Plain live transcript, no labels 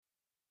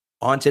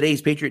On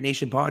today's Patriot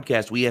Nation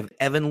podcast, we have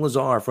Evan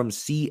Lazar from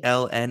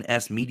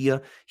CLNS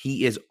Media.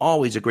 He is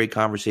always a great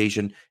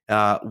conversation.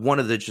 One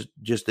of the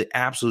just the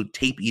absolute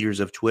tape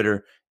eaters of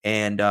Twitter,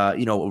 and a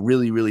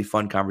really, really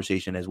fun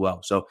conversation as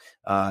well. So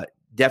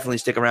definitely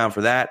stick around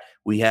for that.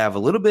 We have a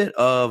little bit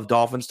of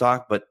Dolphins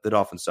talk, but the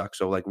Dolphins suck.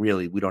 So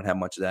really, we don't have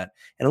much of that.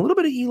 And a little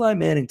bit of Eli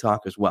Manning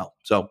talk as well.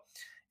 So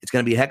it's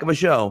going to be a heck of a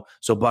show.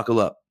 So buckle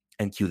up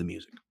and cue the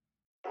music.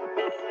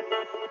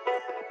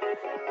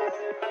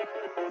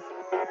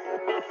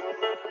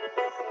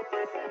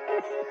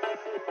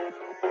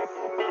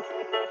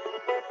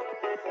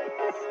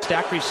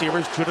 Stacked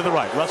receivers, two to the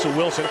right. Russell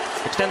Wilson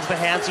extends the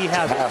hands he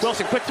has.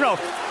 Wilson, quick throw,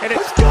 and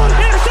it's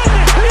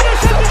intercepted!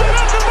 Intercepted by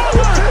Malcolm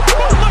Butler!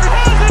 Butler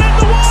has it at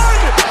the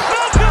one!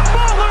 Malcolm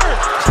Butler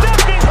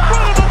stepping in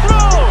front of the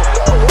throw!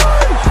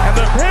 And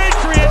the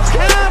Patriots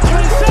have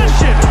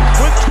possession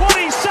with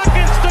 20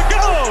 seconds to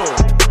go!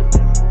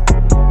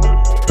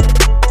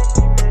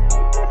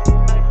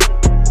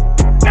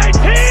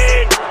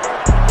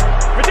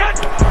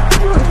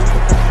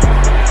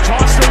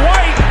 Toss to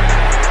White.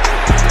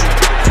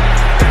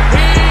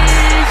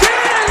 He's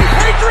in!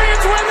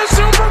 Patriots win the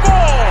Super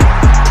Bowl!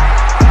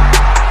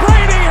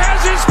 Brady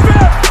has his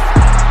fifth!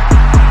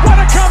 What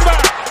a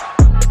comeback!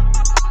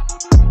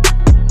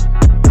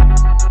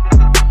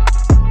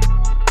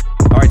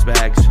 All right,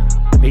 Spags.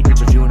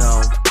 Patriots are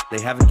 2-0.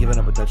 They haven't given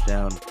up a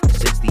touchdown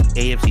since the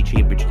AFC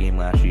Championship game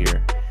last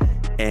year.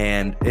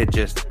 And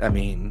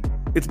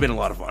it's been a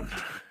lot of fun.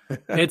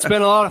 It's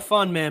been a lot of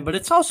fun, man. But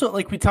it's also,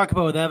 like we talk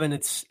about with Evan,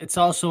 it's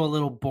also a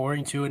little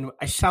boring too. And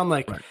I sound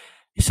like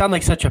you sound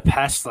like such a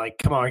pest. Like,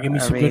 come on, give me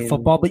some good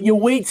football. But you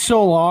wait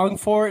so long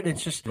for it. And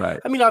it's just, right.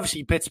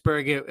 Obviously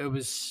Pittsburgh, it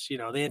was, the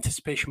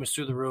anticipation was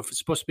through the roof. It's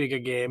supposed to be a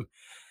good game.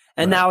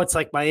 And now it's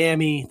like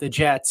Miami, the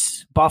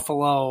Jets,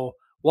 Buffalo,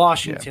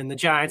 Washington, the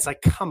Giants.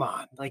 Like, come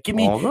on, like give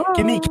me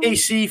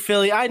KC,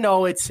 Philly. I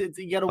know it's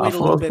you got to wait a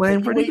little bit.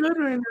 Playing pretty good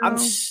right now.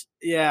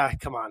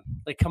 Come on,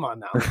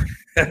 now.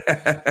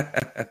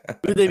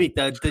 Who do they beat?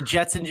 The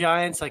Jets and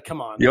Giants. Like,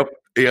 come on. Yep,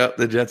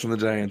 the Jets and the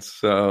Giants.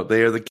 So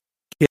they are the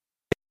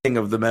king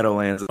of the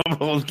Meadowlands, of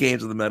those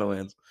games of the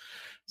Meadowlands.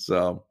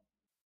 So,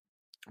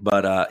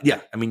 but you're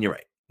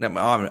right.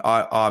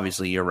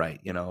 Obviously, you're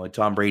right.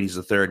 Tom Brady's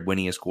the third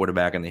winningest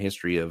quarterback in the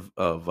history of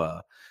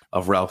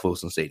Ralph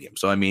Wilson Stadium.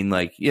 So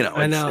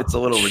it's a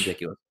little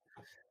ridiculous.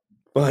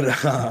 But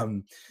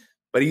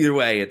either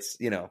way, it's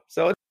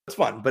so it's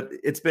fun. But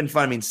it's been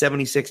fun.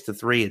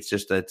 76-3. It's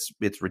just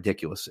it's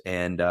ridiculous.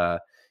 And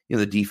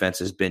the defense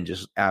has been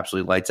just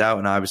absolutely lights out.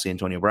 And obviously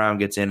Antonio Brown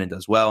gets in and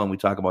does well. And we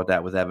talk about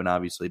that with Evan,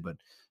 obviously. But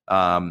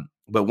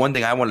one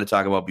thing I wanted to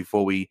talk about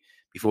before we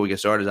get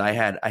started is I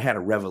had a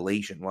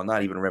revelation. Well,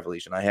 not even a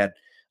revelation. I had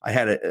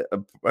a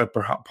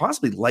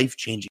possibly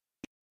life-changing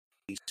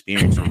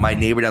experience. My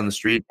neighbor down the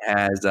street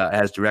has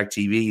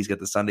DirecTV. He's got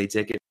the Sunday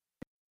ticket,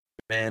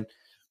 man.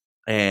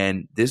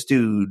 And this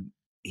dude,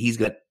 he's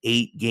got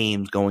 8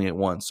 games going at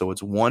once. So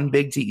it's one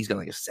big TV. He's got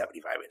like a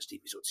 75-inch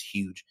TV, so it's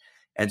huge.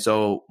 And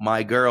so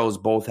my girls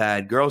both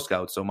had Girl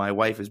Scouts. So my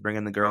wife is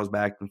bringing the girls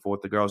back and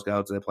forth to Girl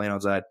Scouts. They're playing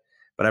outside.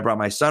 But I brought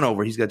my son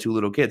over. He's got 2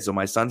 little kids. So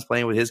my son's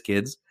playing with his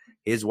kids.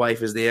 His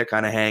wife is there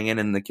kind of hanging,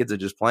 and the kids are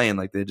just playing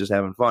like they're just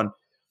having fun.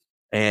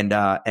 And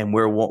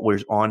we're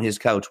on his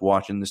couch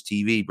watching this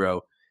TV,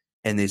 bro.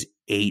 And there's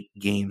 8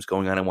 games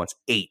going on at once.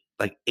 8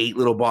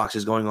 little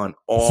boxes going on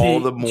all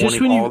the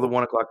morning. All the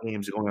 1 o'clock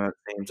games going on at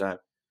the same time.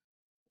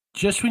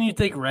 Just when you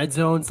think red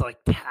zone's like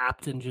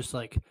tapped and just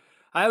like,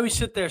 I always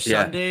sit there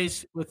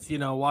Sundays with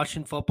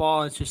watching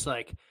football. It's just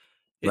like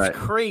it's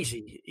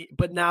crazy.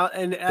 But now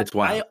it's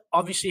wild. I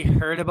obviously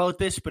heard about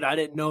this, but I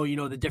didn't know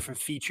the different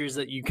features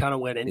that you kind of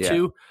went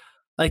into.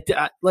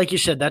 Like you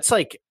said, that's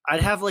like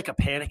I'd have like a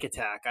panic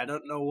attack. I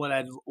don't know what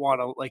I'd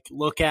want to like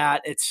look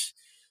at. It's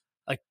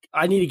like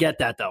I need to get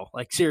that though.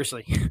 Like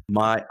seriously,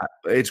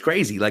 it's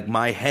crazy. Like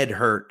my head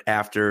hurt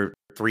after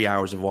 3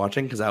 hours of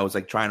watching because I was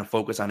like trying to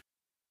focus on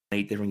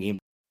 8 different games.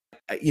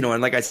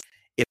 And like I said,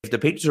 if the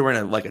Patriots were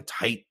in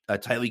a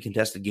tightly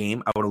contested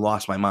game, I would have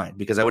lost my mind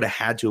because I would have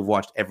had to have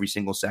watched every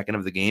single second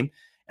of the game.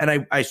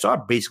 And I saw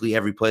basically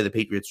every play the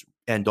Patriots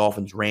and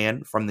Dolphins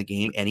ran from the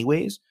game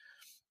anyways.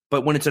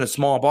 But when it's in a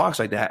small box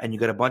like that and you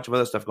got a bunch of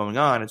other stuff going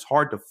on, it's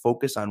hard to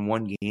focus on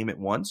one game at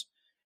once.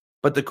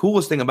 But the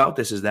coolest thing about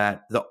this is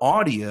that the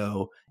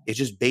audio is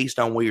just based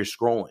on where you're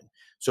scrolling.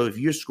 So if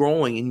you're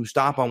scrolling and you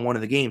stop on one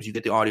of the games, you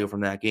get the audio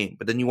from that game.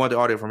 But then you want the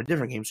audio from a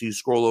different game, so you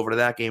scroll over to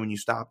that game and you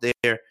stop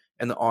there,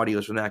 and the audio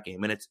is from that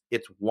game. And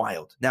it's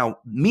wild. Now,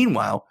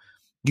 meanwhile,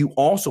 you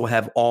also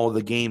have all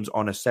the games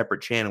on a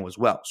separate channel as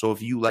well. So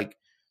if you at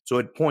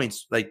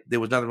points, like there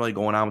was nothing really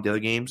going on with the other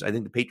games. I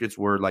think the Patriots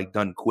were like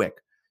done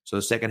quick. So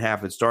the second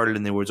half had started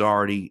and there was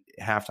already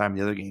halftime in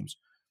the other games.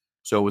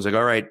 So it was like,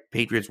 all right,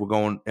 Patriots were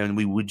going, and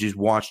we would just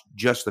watch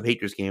just the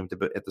Patriots game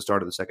at the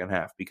start of the second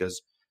half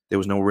because there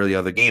was no really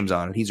other games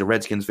on it. He's a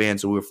Redskins fan,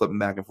 so we were flipping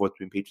back and forth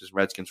between Patriots and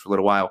Redskins for a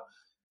little while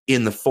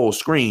in the full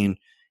screen,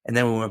 and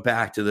then we went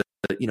back to the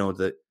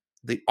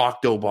the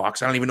Octo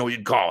Box. I don't even know what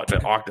you'd call it.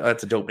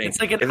 That's a dope name. It's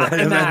like an IMAX.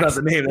 That's not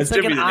the name. It's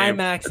like an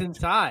IMAX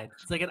inside.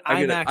 It's like an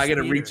IMAX. I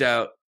gotta reach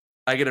out.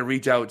 I gotta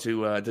reach out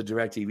to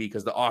DirecTV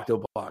because the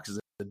Octo Box is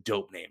a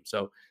dope name.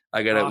 So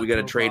we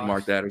gotta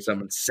trademark that or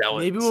something. Sell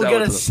it. Maybe we'll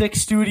get a sick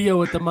studio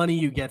with the money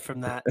you get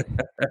from that.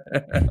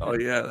 Oh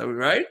yeah, that'd be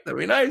right. That'd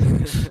be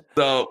nice.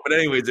 So, but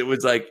anyways, it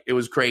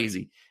was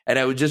crazy, and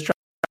I was just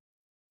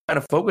trying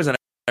to focus on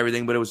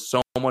everything, but it was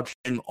so much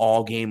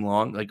all game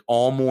long. Like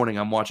all morning,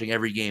 I'm watching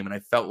every game, and I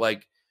felt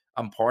like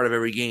I'm part of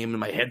every game, and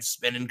my head's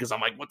spinning because I'm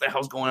like, "What the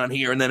hell's going on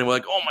here?" And then we're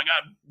like, "Oh my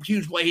god,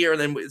 huge play here!"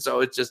 And then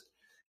so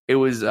it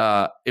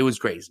was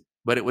crazy,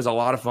 but it was a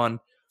lot of fun.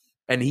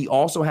 And he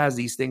also has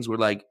these things where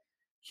like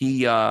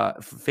he for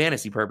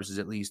fantasy purposes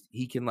at least,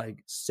 he can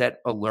like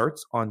set alerts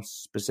on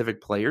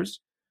specific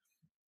players.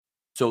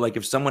 So like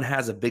if someone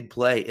has a big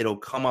play, it'll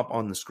come up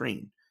on the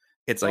screen.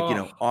 It's like,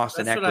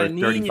 Austin Eckler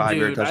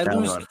 35-yard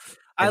touchdown run.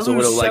 I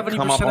lose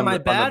 70% of my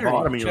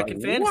battery checking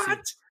fantasy.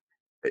 What?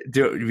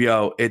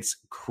 Dude, it's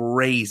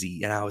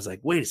crazy. And I was like,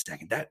 wait a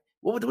second,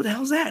 what the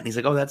hell's that? And he's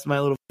like, oh, that's my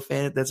little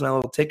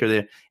ticker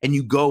there. And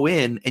you go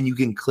in and you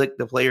can click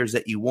the players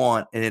that you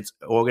want, and it's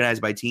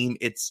organized by team.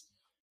 It's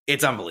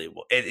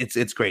unbelievable.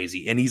 It's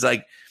crazy. And he's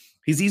like,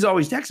 he's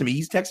always texting me.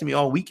 He's texting me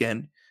all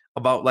weekend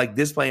about like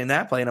this play and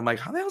that play. And I'm like,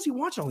 how the hell is he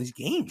watching all these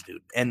games,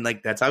 dude? And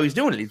like, that's how he's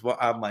doing it.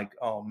 I'm like,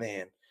 oh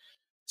man.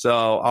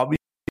 So I'll be,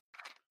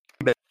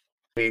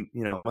 I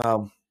don't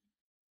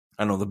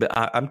know.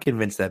 I'm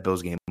convinced that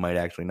Bills game might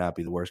actually not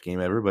be the worst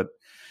game ever, but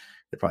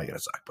they're probably going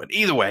to suck. But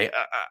either way,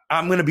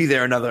 I'm going to be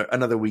there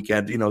another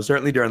weekend.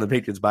 Certainly during the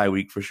Patriots bye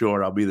week for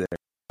sure. I'll be there.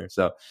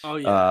 So,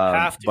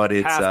 have to. But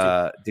it's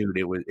dude,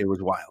 it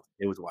was wild.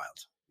 It was wild.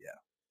 Yeah,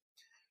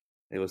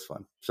 it was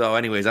fun. So,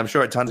 anyways, I'm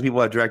sure tons of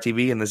people have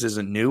DirecTV, and this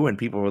isn't new. And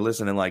people were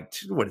listening, like,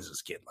 what is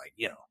this kid like?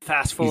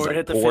 Fast forward, like,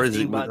 hit the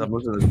 15 button. I'm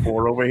looking at this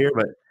 4 over here,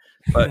 but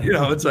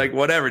it's like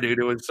whatever, dude.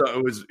 It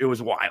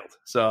was wild.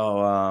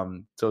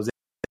 So, it was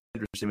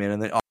interesting, man.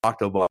 And the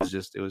Octoball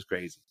it was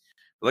crazy.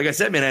 But like I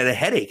said, man, I had a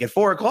headache at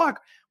 4:00.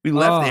 We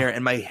left there,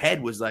 and my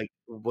head was like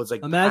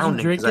imagine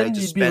drinking. I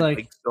just spent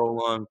like so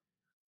long.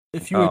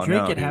 If you were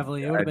drinking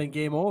heavily, it would have been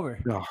game over.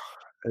 Oh,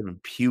 I'd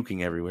been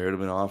puking everywhere. It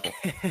would have been awful.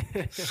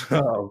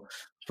 So,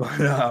 but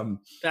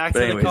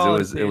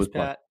anyways, it was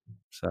fun.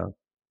 So,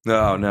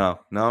 no,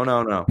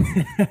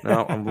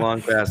 I'm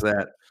long past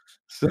that.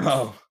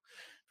 So,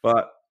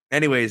 but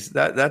anyways,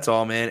 that's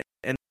all, man.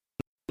 And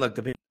look,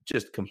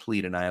 just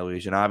complete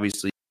annihilation.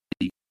 Obviously,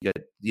 you get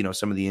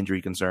some of the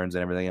injury concerns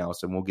and everything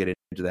else, and we'll get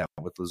into that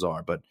with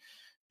Lazard.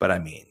 But I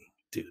mean,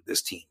 dude,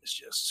 this team is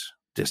just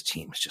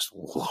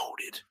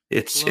loaded.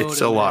 It's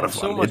a lot of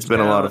fun. It's been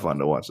a lot of fun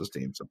to watch this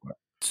team so far.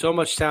 So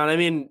much talent. I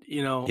mean,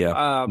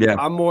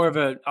 I'm more of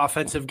an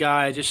offensive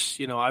guy.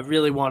 I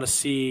really want to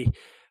see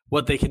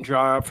what they can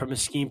draw up from a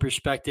scheme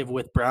perspective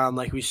with Brown.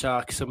 Like we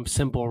saw some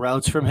simple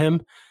routes from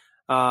him.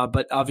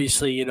 But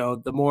obviously,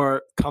 the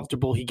more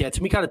comfortable he gets,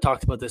 and we kind of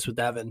talked about this with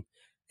Evan,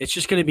 it's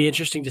just going to be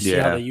interesting to see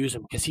how they use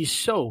him because he's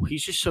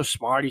just so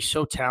smart. He's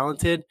so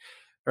talented,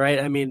 right?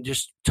 I mean,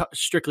 just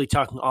strictly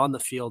talking on the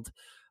field.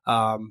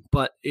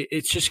 But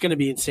it's just going to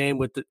be insane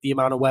with the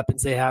amount of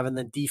weapons they have. And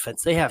then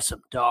defense, they have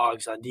some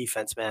dogs on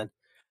defense, man.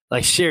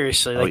 Like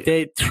seriously,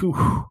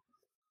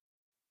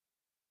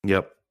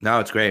 Yep. No,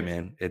 it's great,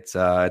 man. It's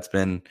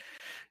going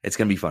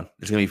to be fun.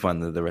 It's going to be fun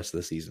the rest of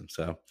the season.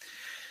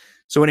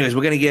 So anyways,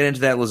 we're going to get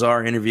into that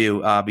Lazard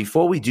interview.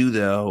 Before we do,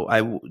 though,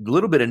 a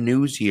little bit of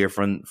news here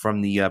from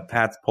the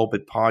Pat's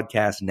Pulpit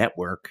Podcast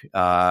Network,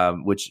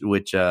 which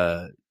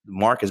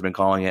Mark has been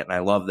calling it, and I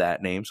love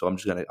that name. So I'm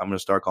going to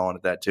start calling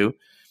it that too.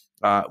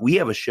 We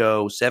have a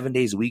show 7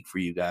 days a week for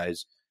you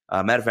guys.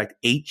 Matter of fact,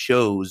 8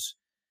 shows,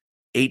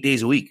 8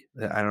 days a week.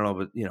 I don't know,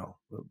 but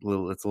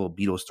it's a little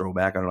Beatles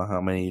throwback. I don't know how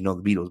many you know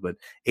the Beatles, but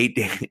 8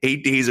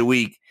 days a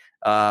week.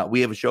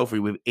 We have a show for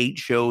you. We have 8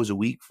 shows a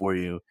week for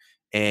you.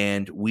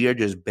 And we are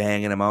just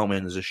banging them out,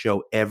 man. There's a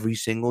show every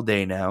single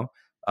day now.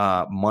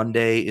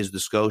 Monday is the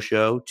SCO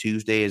Show.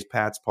 Tuesday is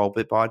Pat's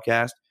Pulpit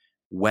Podcast.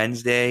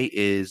 Wednesday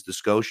is the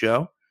SCO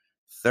Show.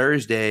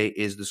 Thursday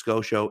is the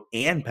SCO Show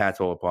and Pat's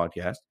Pulpit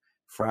Podcast.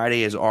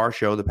 Friday is our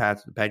show, the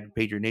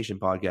Patriot Nation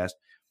Podcast.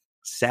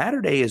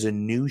 Saturday is a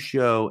new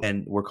show,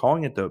 and we're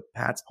calling it the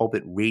Pat's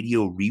Pulpit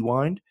Radio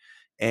Rewind.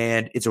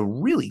 And it's a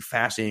really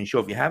fascinating show.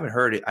 If you haven't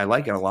heard it, I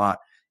like it a lot.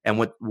 And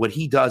what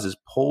he does is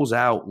pulls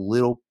out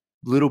little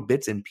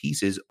bits and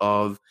pieces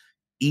of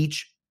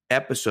each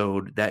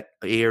episode that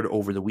aired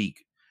over the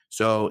week.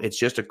 So it's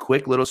just a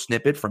quick little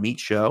snippet from each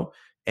show,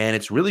 and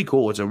it's really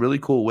cool. It's a really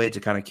cool way to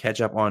kind of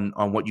catch up on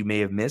what you may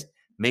have missed.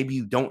 Maybe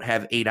you don't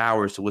have 8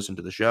 hours to listen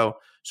to the show,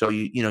 so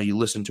you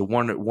listen to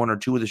one or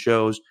two of the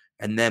shows,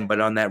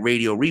 but on that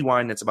radio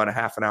rewind that's about a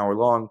half an hour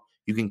long,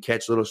 you can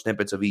catch little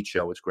snippets of each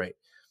show. It's great.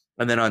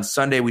 And then on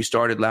Sunday we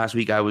started last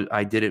week.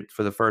 I did it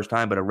for the first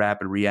time, but a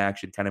rapid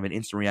reaction, kind of an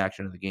instant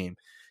reaction to the game.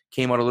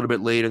 Came out a little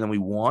bit later than we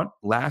want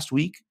last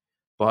week,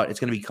 but it's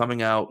going to be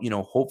coming out,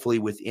 hopefully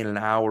within an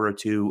hour or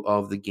two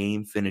of the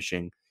game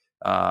finishing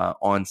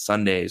on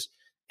Sundays.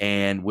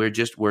 And we're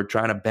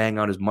trying to bang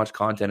out as much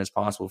content as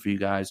possible for you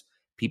guys.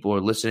 People are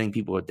listening.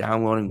 People are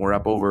downloading. We're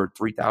up over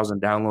 3,000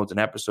 downloads an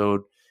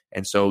episode.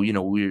 And so,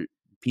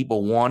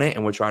 people want it,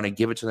 and we're trying to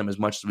give it to them as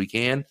much as we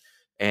can.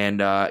 And,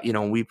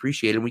 we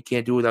appreciate it. We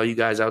can't do it without you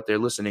guys out there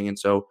listening. And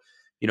so,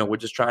 we're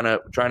just trying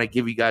to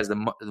give you guys the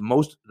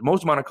most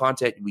amount of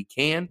content we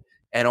can,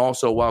 and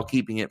also while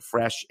keeping it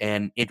fresh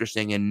and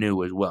interesting and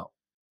new as well.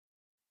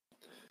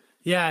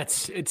 Yeah,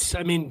 it's.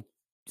 I mean,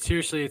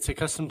 seriously, it's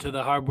accustomed to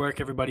the hard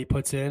work everybody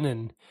puts in,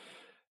 and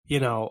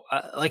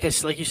like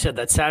you said,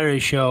 that Saturday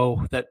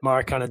show that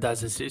Mark kind of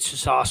does it's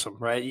just awesome,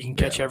 right? You can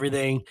catch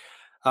everything.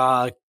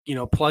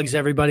 Plugs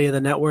everybody in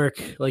the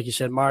network. Like you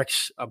said,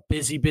 Mark's a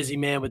busy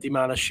man with the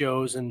amount of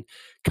shows and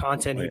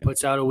content he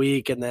puts out a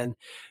week. And then,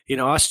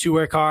 us two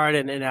work hard,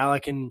 and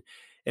Alec and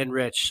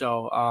Rich.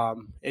 So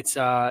it's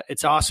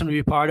awesome to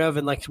be part of.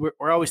 And like,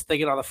 we're always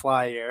thinking on the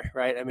fly here,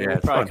 right? I mean, we'll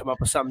probably come up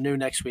with something new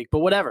next week, but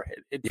whatever.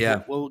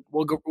 We'll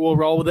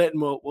roll with it,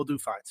 and we'll do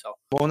fine. So,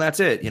 well, and that's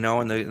it,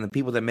 and the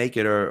people that make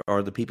it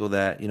are the people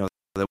that,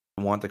 that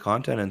want the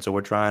content. And so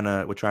we're trying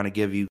to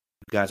give you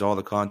guys all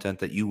the content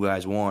that you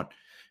guys want.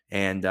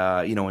 And,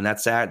 and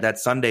that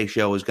Sunday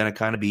show is going to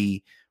kind of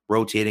be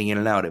rotating in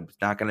and out. It's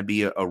not going to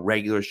be a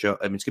regular show.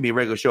 I mean, it's going to be a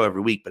regular show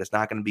every week, but it's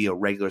not going to be a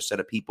regular set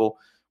of people.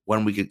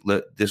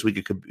 This week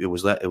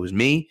it was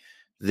me.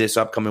 This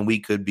upcoming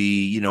week could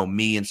be,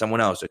 me and someone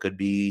else. It could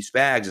be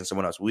Spags and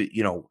someone else.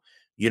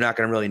 You're not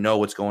going to really know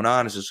what's going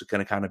on. It's just going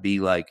to kind of be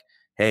like,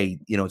 hey,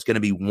 it's going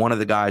to be one of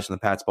the guys from the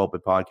Pat's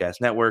Pulpit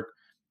Podcast Network,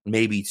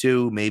 maybe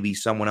two, maybe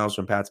someone else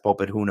from Pat's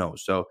Pulpit. Who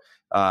knows? So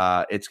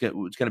it's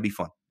going to be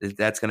fun.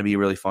 That's going to be a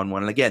really fun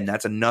one. And again,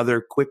 that's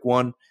another quick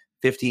one,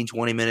 15,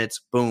 20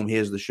 minutes. Boom,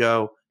 here's the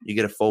show. You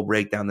get a full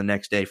breakdown the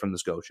next day from the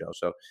SCO show.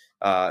 So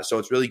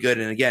it's really good.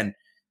 And again,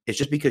 it's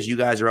just because you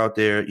guys are out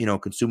there,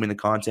 consuming the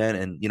content,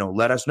 and,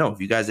 let us know if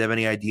you guys have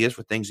any ideas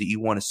for things that you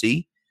want to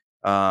see.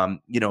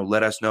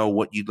 Let us know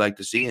what you'd like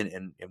to see,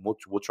 and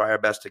we'll try our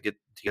best to get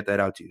that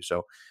out to you.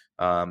 So,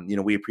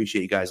 we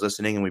appreciate you guys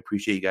listening, and we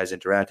appreciate you guys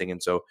interacting.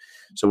 And so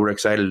we're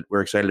excited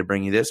to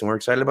bring you this, and we're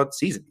excited about the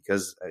season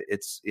because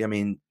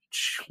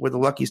we're the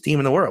luckiest team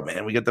in the world,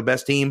 man. We get the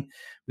best team.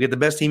 We get the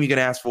best team you can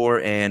ask for,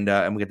 and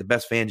we get the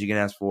best fans you can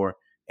ask for.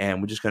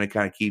 And we're just going to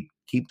kind of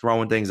keep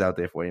throwing things out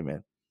there for you,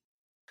 man.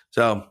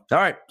 So, all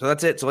right. So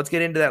that's it. So let's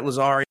get into that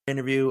Lazar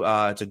interview.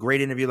 It's a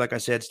great interview. Like I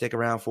said, stick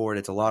around for it.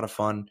 It's a lot of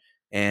fun.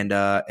 And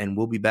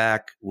we'll be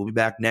back. We'll be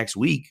back next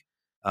week,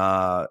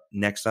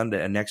 next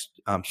Sunday, next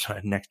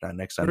Sunday,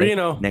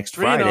 next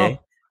Friday,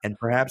 and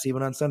perhaps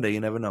even on Sunday.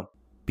 You never know.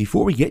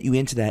 Before we get you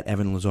into that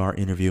Evan Lazar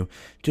interview,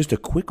 just a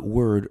quick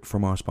word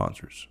from our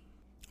sponsors.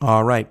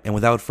 All right. And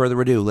without further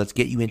ado, let's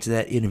get you into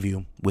that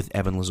interview with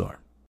Evan Lazar.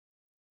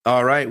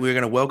 All right, we're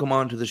going to welcome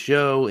on to the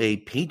show the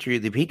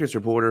Patriots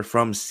reporter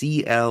from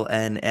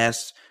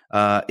CLNS.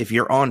 If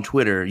you're on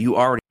Twitter, you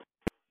already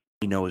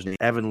know his name,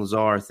 Evan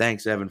Lazar.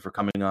 Thanks, Evan, for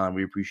coming on.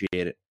 We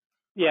appreciate it.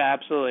 Yeah,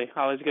 absolutely.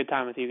 Always a good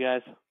time with you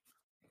guys.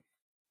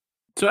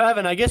 So,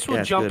 Evan, I guess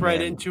we'll jump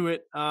right into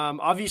it.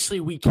 Obviously,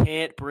 we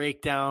can't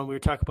break down. We were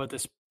talking about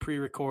this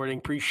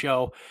pre-recording,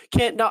 pre-show.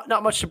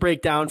 Not much to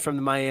break down from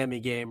the Miami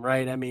game,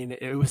 right? I mean,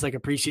 it was like a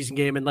preseason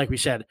game, and like we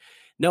said,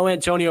 no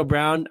Antonio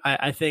Brown.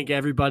 I think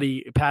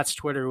everybody, Pat's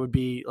Twitter would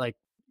be like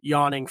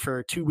yawning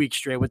for 2 weeks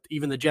straight with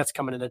even the Jets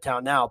coming into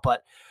town now.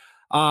 But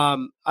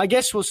I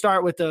guess we'll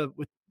start with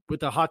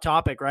the hot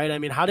topic, right? I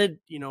mean, how did,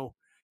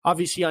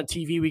 obviously on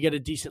TV we get a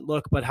decent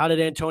look, but how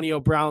did Antonio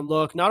Brown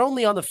look? Not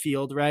only on the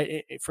field,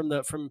 right, from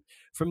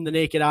the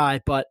naked eye,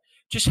 but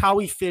just how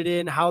he fit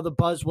in, how the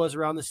buzz was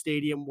around the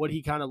stadium, what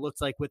he kind of looked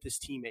like with his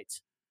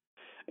teammates.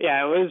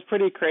 Yeah, it was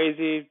pretty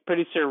crazy,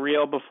 pretty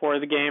surreal before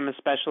the game,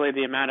 especially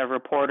the amount of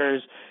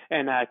reporters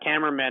and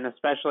cameramen,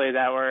 especially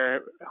that were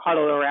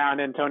huddled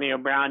around Antonio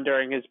Brown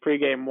during his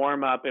pregame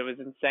warm-up. It was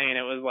insane.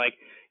 It was like,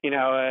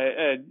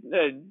 a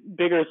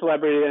bigger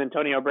celebrity than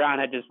Antonio Brown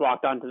had just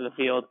walked onto the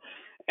field.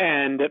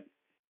 And,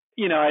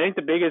 I think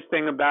the biggest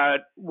thing about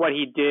what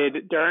he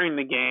did during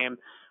the game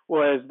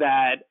was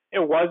that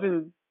it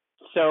wasn't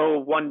so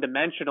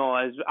one-dimensional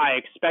as I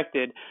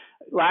expected.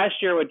 Last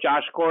year with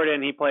Josh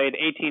Gordon, he played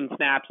 18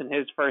 snaps in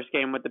his first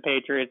game with the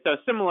Patriots. So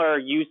similar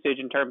usage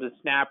in terms of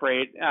snap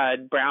rate.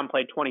 Brown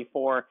played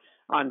 24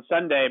 on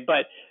Sunday,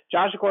 but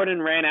Josh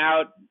Gordon ran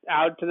out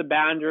to the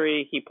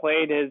boundary. He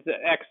played his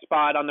X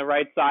spot on the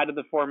right side of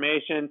the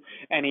formation,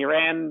 and he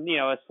ran,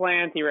 a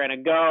slant, he ran a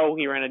go,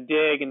 he ran a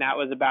dig, and that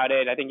was about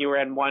it. I think he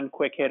ran one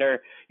quick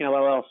hitter, a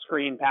little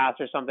screen pass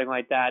or something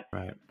like that.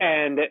 Right.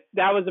 And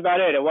that was about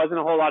it. It wasn't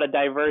a whole lot of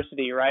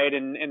diversity, right?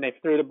 And they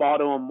threw the ball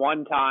to him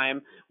one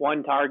time,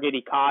 one target,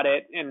 he caught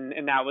it, and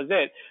that was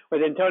it.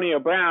 With Antonio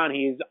Brown,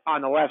 he's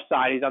on the left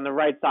side, he's on the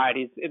right side,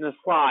 he's in the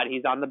slot,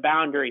 he's on the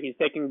boundary, he's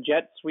taking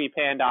jet sweep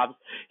handoffs,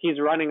 he's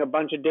running a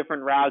bunch of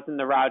different routes in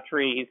the route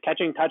tree, he's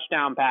catching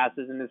touchdown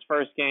passes in his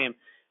first game.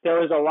 there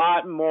was a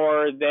lot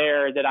more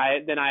there than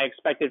I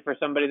expected for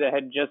somebody that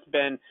had just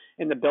been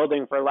in the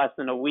building for less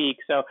than a week.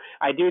 So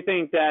I do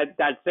think that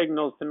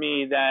signals to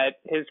me that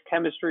his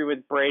chemistry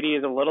with Brady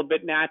is a little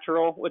bit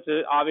natural, which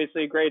is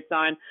obviously a great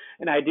sign.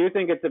 And I do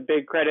think it's a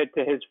big credit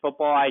to his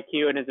football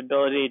IQ and his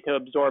ability to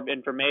absorb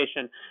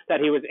information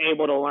that he was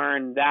able to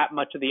learn that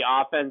much of the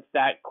offense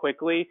that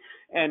quickly.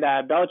 And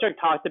Belichick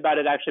talked about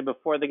it actually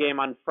before the game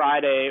on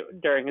Friday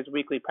during his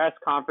weekly press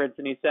conference.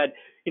 And he said,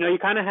 you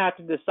kind of have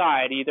to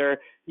decide. Either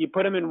you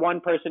put him in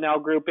one personnel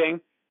grouping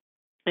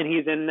and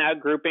he's in that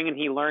grouping and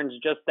he learns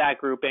just that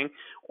grouping,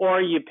 or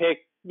you pick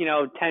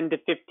 10 to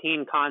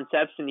 15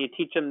 concepts and you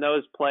teach him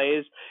those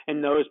plays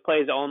and those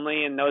plays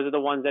only, and those are the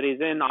ones that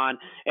he's in on.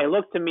 It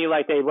looked to me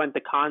like they went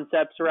the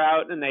concepts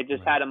route and they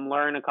just had him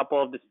learn a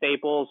couple of the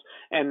staples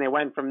and they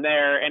went from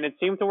there, and it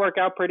seemed to work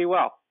out pretty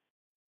well.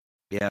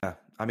 Yeah.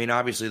 I mean,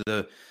 obviously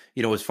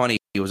it was funny.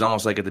 It was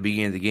almost like at the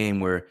beginning of the game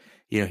where,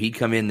 he'd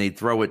come in, they'd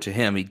throw it to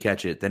him, he'd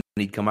catch it. Then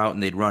he'd come out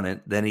and they'd run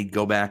it. Then he'd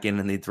go back in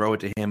and they'd throw it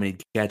to him and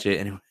he'd catch it.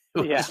 And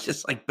it was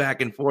just like back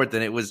and forth.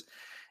 And it was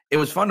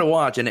fun to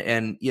watch.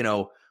 And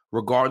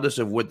regardless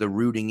of what the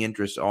rooting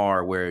interests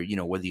are, where,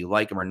 whether you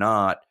like them or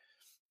not,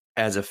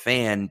 as a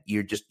fan,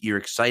 you're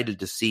excited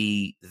to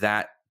see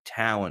that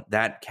talent,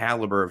 that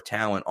caliber of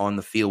talent on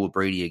the field with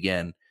Brady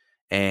again.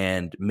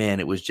 And man,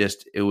 it was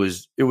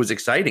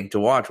exciting to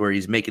watch where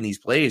he's making these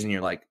plays and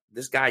you're like,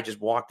 this guy just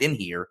walked in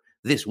here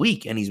this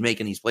week and he's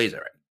making these plays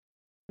already.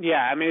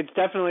 Yeah. I mean, it's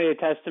definitely a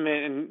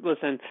testament. And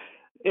listen,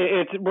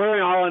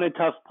 we're all in a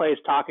tough place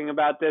talking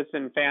about this,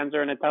 and fans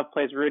are in a tough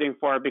place rooting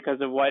for it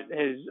because of what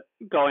is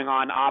going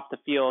on off the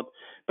field.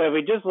 But if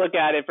we just look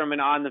at it from an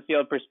on the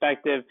field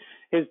perspective,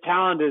 his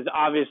talent is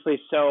obviously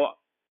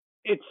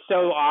it's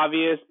so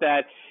obvious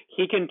that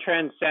he can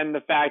transcend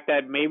the fact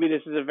that maybe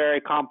this is a very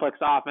complex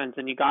offense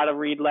and you got to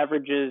read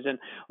leverages and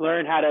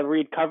learn how to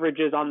read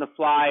coverages on the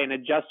fly and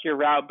adjust your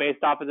route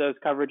based off of those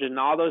coverages and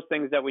all those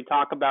things that we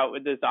talk about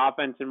with this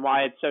offense and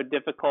why it's so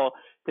difficult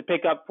to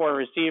pick up for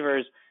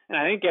receivers. And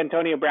I think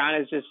Antonio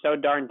Brown is just so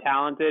darn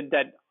talented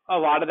that a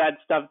lot of that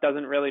stuff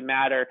doesn't really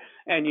matter.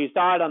 And you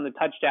saw it on the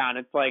touchdown.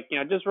 It's like,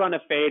 just run a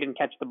fade and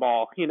catch the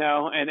ball,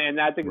 and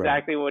that's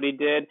exactly what he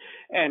did.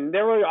 And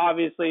there were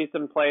obviously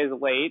some plays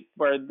late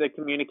where the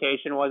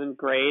communication wasn't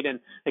great and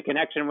the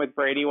connection with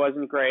Brady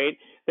wasn't great.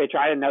 They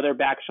tried another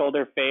back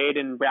shoulder fade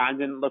and Brown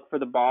didn't look for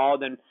the ball.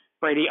 Then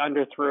Brady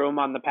underthrew him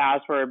on the pass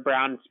where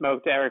Brown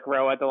smoked Eric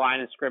Rowe at the line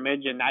of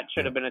scrimmage, and that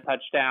should have been a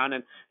touchdown.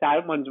 And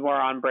that one's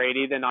more on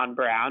Brady than on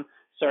Brown,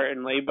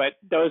 certainly, but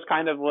those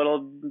kind of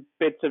little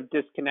bits of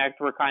disconnect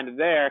were kind of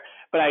there.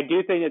 But I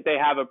do think that they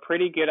have a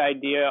pretty good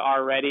idea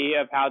already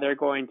of how they're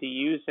going to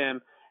use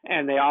him,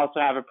 and they also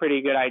have a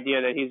pretty good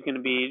idea that he's going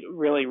to be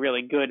really,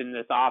 really good in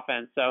this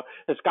offense. So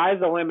the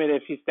sky's the limit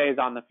if he stays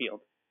on the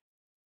field.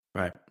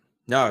 Right.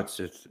 No,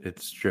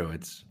 it's true.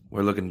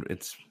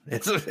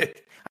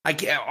 I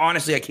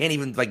can't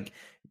even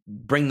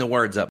bring the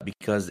words up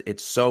because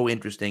it's so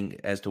interesting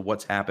as to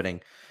what's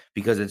happening,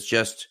 because it's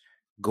just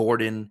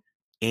Gordon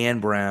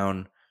and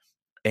Brown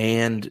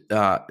and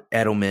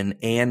Edelman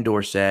and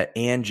Dorsett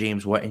and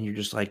James White, and you're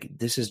just like,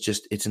 this is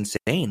just, it's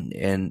insane.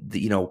 And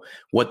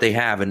what they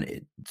have.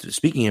 And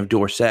speaking of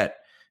Dorsett,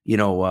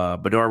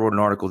 Bedard wrote an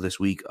article this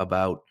week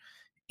about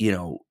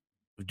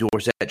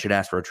Dorsett should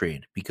ask for a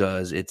trade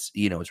because it's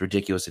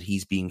ridiculous that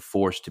he's being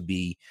forced to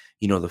be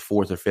the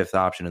fourth or fifth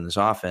option in this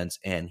offense,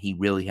 and he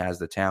really has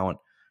the talent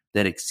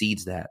that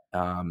exceeds that,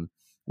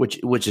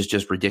 which is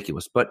just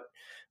ridiculous. But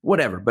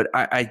whatever. But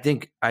I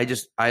think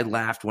I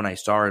laughed when I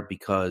saw it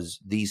because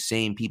these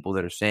same people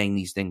that are saying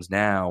these things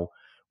now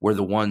were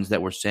the ones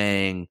that were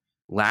saying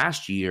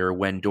last year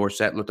when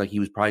Dorsett looked like he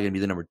was probably going to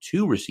be the number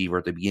 2 receiver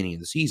at the beginning of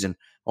the season.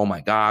 Oh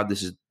my God,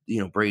 this is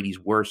Brady's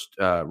worst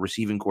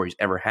receiving core he's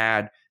ever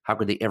had. How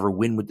could they ever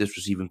win with this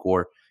receiving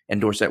core?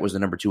 And Dorsett was the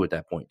number 2 at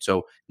that point.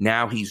 So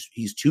now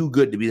he's too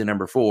good to be the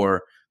number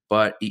 4.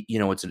 But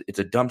it's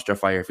a dumpster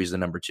fire if he's the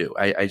number 2.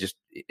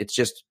 It's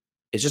just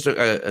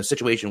a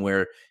situation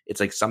where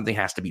it's like something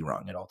has to be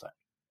wrong at all times.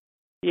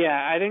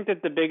 Yeah, I think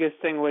that the biggest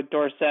thing with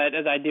Dorsett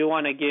is I do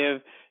want to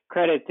give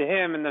credit to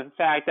him and the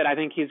fact that I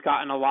think he's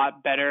gotten a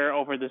lot better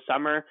over the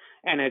summer,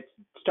 and it's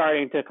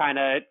starting to kind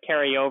of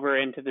carry over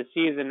into the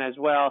season as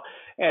well.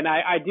 And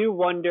I do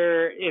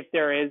wonder if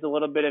there is a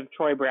little bit of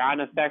Troy Brown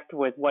effect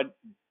with what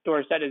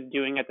Dorsett is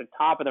doing at the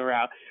top of the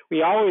route.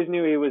 We always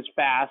knew he was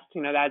fast.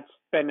 That's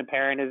been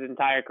apparent his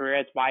entire career.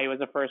 It's why he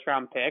was a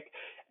first-round pick.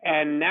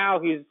 And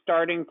now he's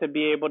starting to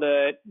be able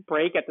to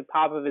break at the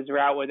top of his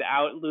route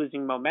without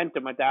losing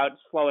momentum, without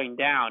slowing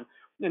down.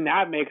 And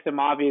that makes him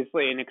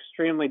obviously an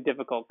extremely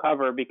difficult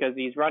cover because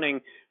he's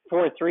running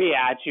 4-3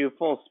 at you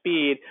full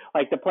speed,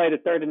 like the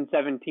 3rd and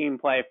 17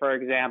 play, for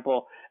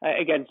example,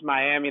 against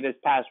Miami this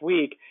past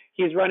week.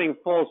 he's running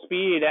full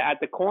speed at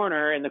the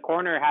corner, and the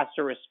corner has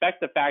to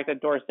respect the fact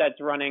that Dorsett's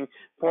running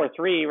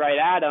 4-3 right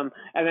at him,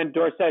 and then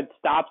Dorsett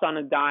stops on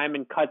a dime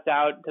and cuts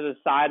out to the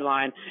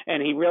sideline,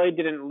 and he really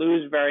didn't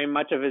lose very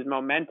much of his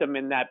momentum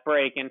in that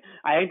break. And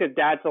I think that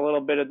that's a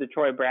little bit of the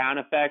Troy Brown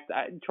effect.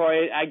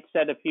 I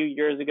said a few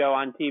years ago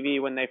on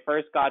TV when they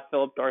first got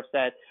Phillip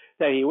Dorsett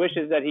that he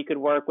wishes that he could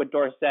work with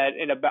Dorsett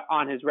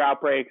on his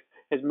route breaks,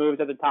 his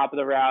moves at the top of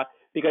the route,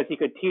 because he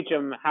could teach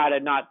him how to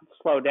not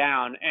slow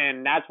down.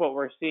 And that's what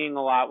we're seeing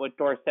a lot with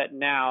Dorsett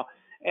now.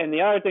 And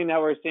the other thing that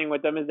we're seeing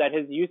with them is that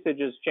his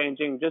usage is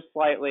changing just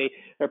slightly.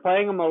 They're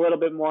playing him a little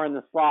bit more in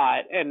the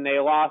slot, and they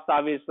lost,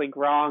 obviously,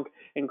 Gronk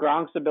and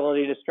Gronk's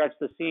ability to stretch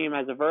the seam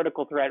as a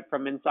vertical threat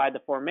from inside the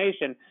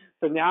formation.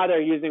 So now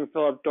they're using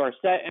Phillip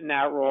Dorsett in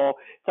that role.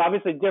 It's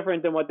obviously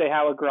different than what they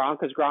have with Gronk,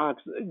 because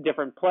Gronk's a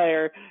different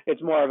player.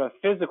 It's more of a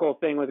physical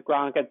thing with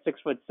Gronk at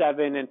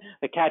 6'7" and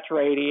the catch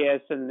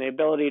radius and the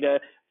ability to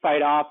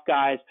fight off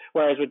guys,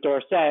 whereas with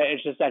Dorsett,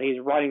 it's just that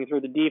he's running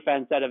through the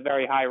defense at a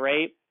very high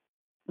rate.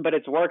 But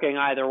it's working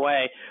either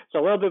way. So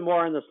a little bit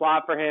more in the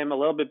slot for him, a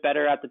little bit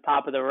better at the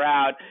top of the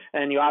route.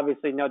 And you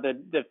obviously know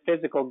the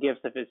physical gifts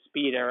of his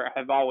speed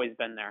have always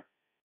been there.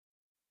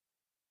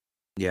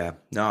 Yeah,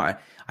 no, I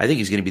think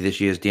he's going to be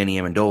this year's Danny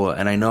Amendola.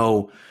 And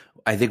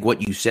I think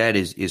what you said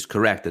is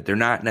correct, that they're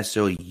not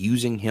necessarily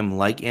using him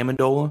like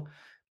Amendola.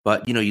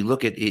 But, you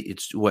look at it,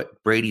 it's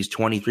what Brady's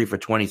 23 for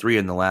 23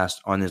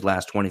 on his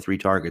last 23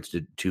 targets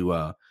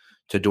to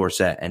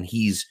Dorsett. And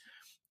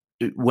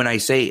when I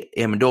say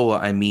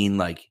Amendola, I mean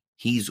like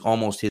he's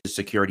almost his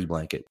security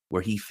blanket,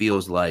 where he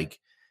feels like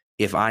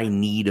if I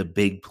need a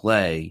big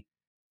play,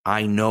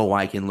 I know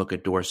I can look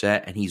at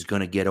Dorsett and he's going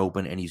to get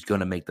open and he's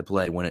going to make the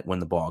play when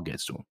the ball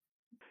gets to him.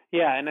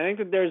 Yeah, and I think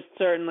that there's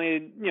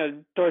certainly,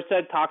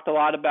 Dorsett talked a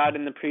lot about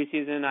in the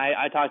preseason.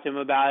 I talked to him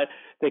about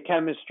the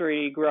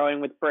chemistry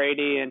growing with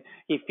Brady, and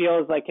he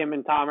feels like him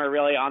and Tom are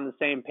really on the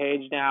same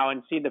page now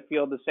and see the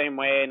field the same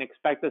way and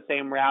expect the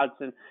same routes.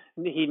 And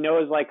he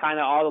knows like kind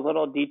of all the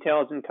little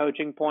details and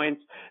coaching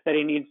points that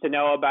he needs to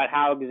know about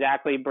how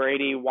exactly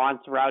Brady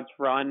wants routes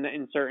run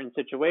in certain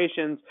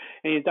situations.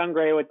 And he's done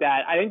great with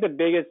that. I think the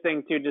biggest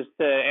thing too, just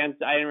to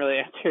answer, I didn't really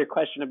answer your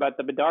question about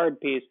the Bedard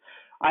piece.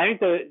 I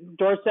think the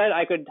Dorsett,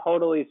 I could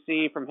totally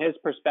see from his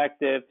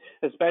perspective,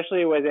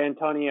 especially with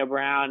Antonio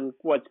Brown,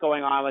 what's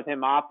going on with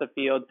him off the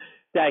field,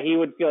 that he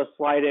would feel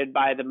slighted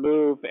by the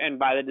move and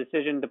by the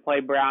decision to play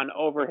Brown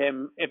over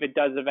him if it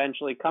does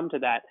eventually come to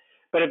that.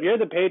 But if you're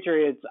the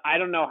Patriots, I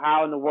don't know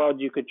how in the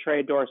world you could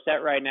trade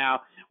Dorsett right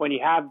now when you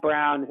have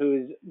Brown,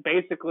 who's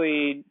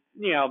basically,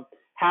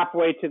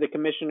 halfway to the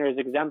commissioner's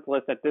exempt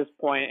list at this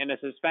point in a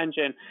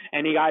suspension,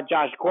 and you got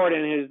Josh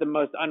Gordon, who's the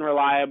most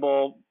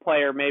unreliable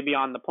player maybe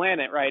on the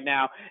planet right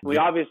now. We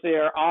obviously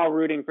are all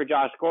rooting for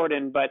Josh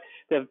Gordon, but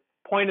the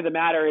point of the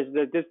matter is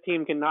that this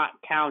team cannot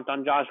count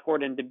on Josh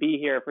Gordon to be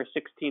here for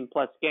 16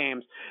 plus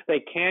games. They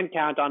can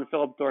count on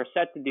Phillip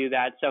Dorsett to do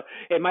that. So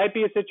it might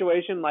be a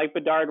situation like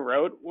Bedard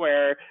wrote,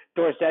 where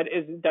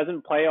Dorsett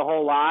doesn't play a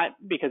whole lot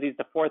because he's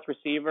the fourth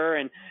receiver,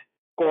 and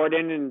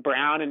Gordon and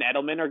Brown and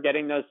Edelman are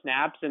getting those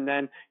snaps, and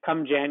then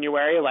come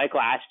January, like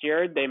last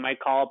year, they might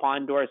call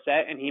upon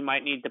Dorsett and he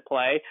might need to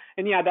play.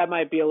 And yeah, that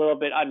might be a little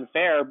bit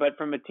unfair, but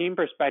from a team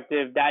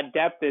perspective, that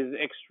depth is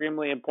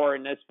extremely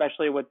important,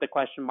 especially with the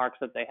question marks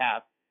that they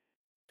have.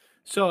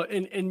 So,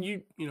 and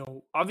you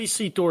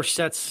obviously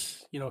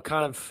Dorsett's,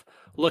 kind of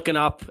looking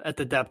up at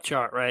the depth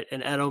chart, right?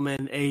 And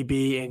Edelman,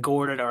 AB, and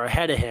Gordon are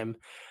ahead of him.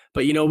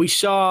 But, we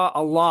saw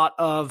a lot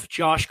of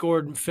Josh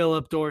Gordon,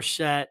 Phillip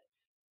Dorsett,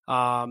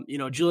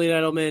 Julian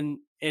Edelman,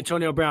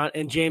 Antonio Brown,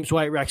 and James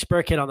White, Rex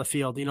Burkhead on the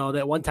field.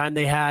 That one time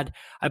they had,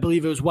 I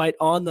believe it was White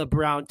on the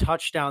Brown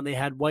touchdown. They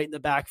had White in the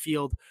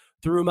backfield,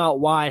 threw him out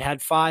wide, had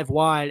 5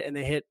 wide, and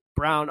they hit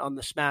Brown on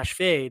the smash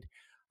fade.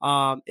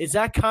 Is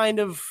that kind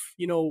of,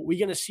 we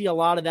going to see a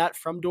lot of that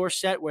from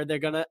Dorsett, where they're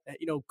going to,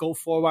 go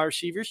 4 wide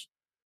receivers?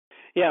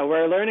 Yeah,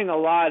 we're learning a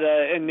lot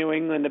in New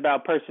England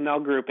about personnel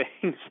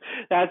groupings.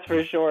 That's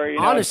for sure.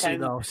 Honestly,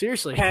 though,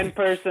 seriously. 10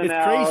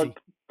 personnel. It's crazy.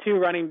 2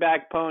 running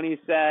back pony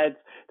sets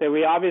that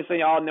we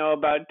obviously all know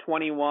about.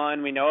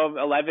 21. We know of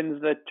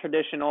 11's the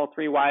traditional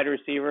 3 wide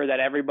receiver that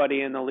everybody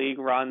in the league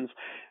runs.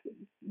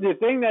 The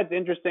thing that's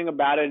interesting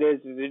about it is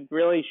it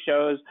really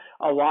shows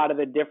a lot of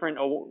the different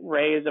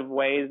arrays of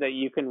ways that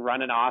you can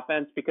run an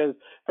offense. Because,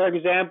 for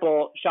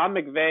example, Sean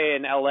McVay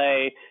in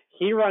LA,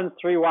 he runs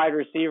 3 wide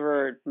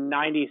receiver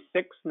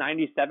 96,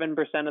 97%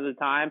 of the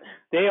time.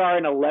 They are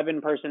an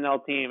 11 personnel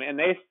team, and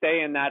they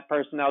stay in that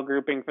personnel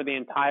grouping for the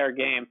entire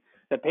game.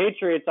 The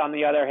Patriots, on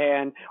the other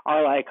hand,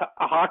 are like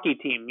a hockey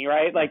team,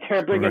 right? Like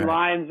they're bringing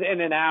lines in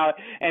and out,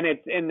 and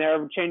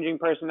they're changing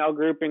personnel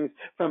groupings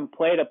from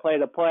play to play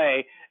to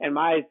play. And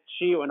my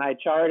sheet, when I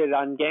charted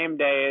on game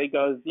day, it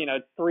goes,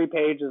 3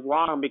 pages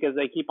long because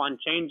they keep on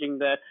changing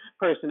the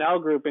personnel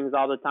groupings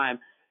all the time.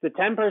 The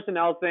 10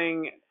 personnel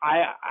thing,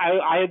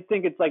 I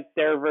think it's like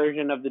their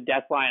version of the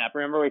death lineup.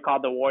 Remember we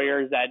called the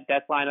Warriors that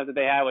death lineup that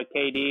they had with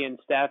KD and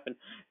Steph? And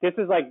this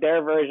is like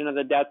their version of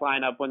the death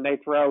lineup when they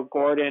throw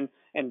Gordon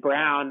and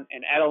Brown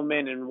and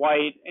Edelman and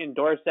White and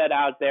Dorsett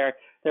out there.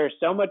 There's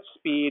so much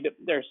speed.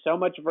 There's so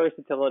much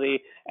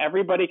versatility.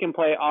 Everybody can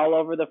play all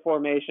over the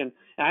formation.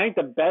 And I think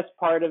the best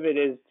part of it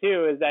is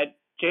that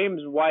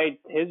James White,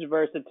 his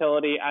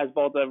versatility as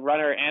both a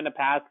runner and a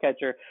pass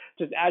catcher,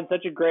 just adds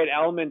such a great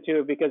element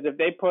to it, because if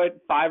they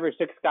put 5 or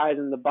 6 guys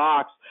in the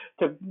box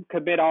to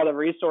commit all the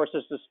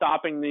resources to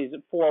stopping these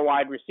 4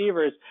 wide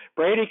receivers,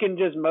 Brady can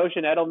just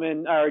motion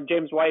Edelman or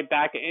James White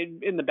back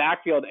in the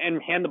backfield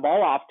and hand the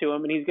ball off to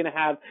him, and he's going to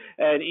have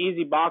an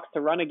easy box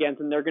to run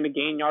against, and they're going to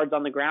gain yards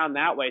on the ground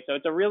that way. So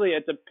it's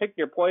a pick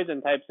your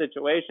poison type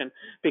situation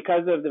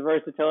because of the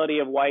versatility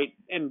of White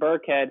and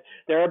Burkhead,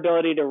 their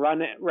ability to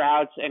run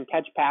routes and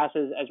catch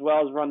passes as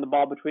well as run the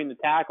ball between the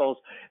tackles.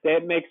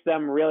 That makes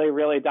them really,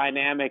 really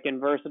dynamic and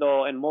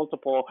versatile and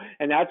multiple,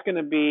 and that's going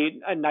to be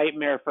a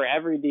nightmare for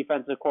every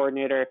defensive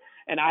coordinator.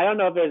 And I don't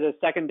know if there's a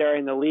secondary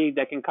in the league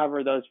that can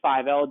cover those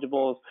 5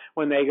 eligibles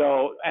when they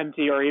go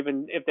empty, or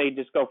even if they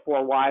just go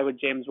 4 wide with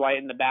James White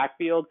in the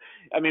backfield.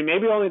 I mean,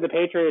 maybe only the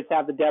Patriots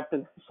have the depth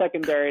in the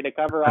secondary to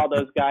cover all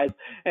those guys.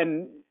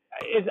 And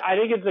I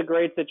think it's a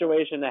great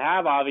situation to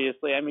have,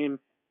 obviously. I mean,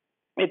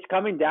 it's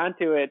coming down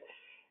to it.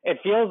 It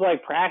feels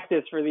like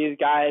practice for these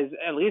guys,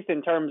 at least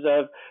in terms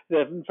of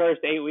the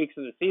first 8 weeks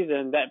of the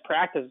season, that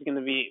practice is going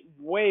to be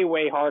way,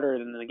 way harder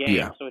than the game.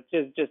 Yeah. So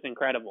it's just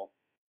incredible.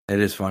 It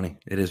is funny.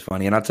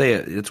 And I'll tell you,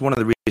 it's one of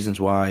the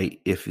reasons why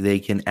if they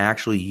can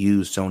actually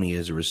use Sony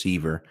as a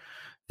receiver,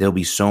 they'll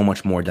be so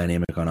much more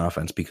dynamic on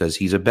offense, because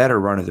he's a better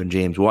runner than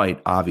James White,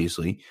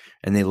 obviously,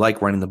 and they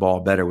like running the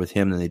ball better with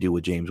him than they do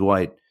with James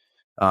White,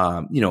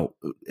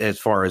 as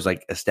far as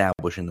like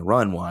establishing the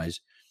run wise.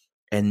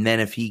 And then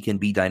if he can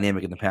be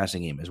dynamic in the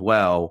passing game as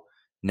well,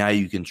 now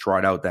you can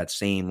trot out that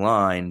same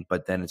line,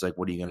 but then it's like,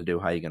 what are you going to do?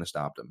 How are you going to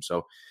stop them?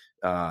 So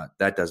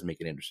that does make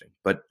it interesting.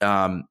 But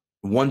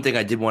one thing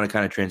I did want to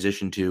kind of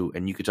transition to,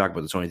 and you could talk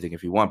about the Sony thing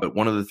if you want, but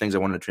one of the things I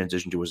wanted to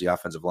transition to was the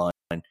offensive line.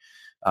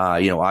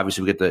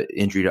 Obviously we get the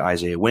injury to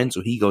Isaiah Wynn, so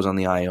he goes on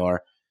the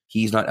IR.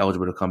 He's not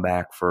eligible to come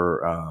back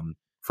for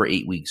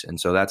 8 weeks. And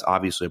so that's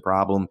obviously a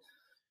problem.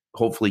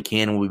 Hopefully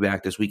Cannon will be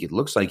back this week. It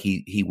looks like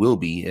he will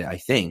be, I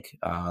think,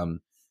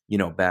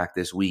 back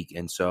this week.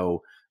 And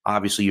so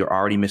obviously you're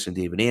already missing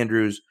David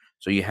Andrews.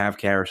 So you have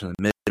Karras in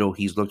the middle.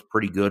 He's looked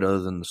pretty good other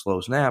than the slow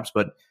snaps.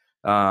 But,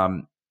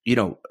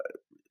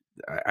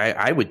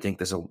 I would think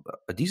there's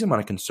a decent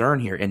amount of concern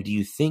here. And do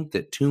you think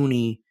that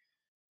Thuney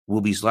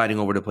will be sliding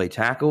over to play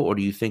tackle, or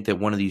do you think that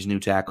one of these new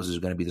tackles is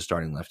going to be the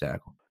starting left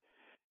tackle?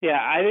 Yeah,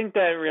 I think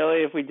that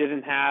really if we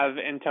didn't have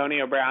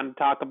Antonio Brown to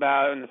talk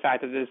about, and the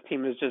fact that this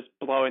team is just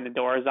blowing the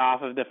doors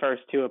off of the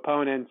first 2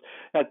 opponents,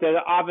 that the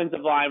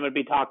offensive line would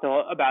be talked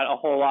about a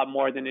whole lot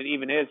more than it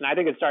even is. And I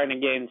think it's starting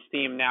to gain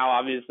steam now,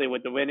 obviously,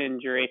 with the Wynn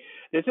injury.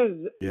 This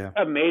is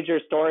a major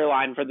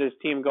storyline for this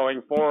team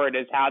going forward,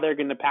 is how they're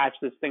going to patch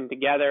this thing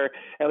together,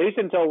 at least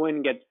until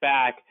Wynn gets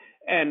back.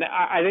 And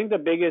I think the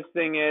biggest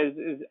thing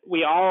is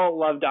we all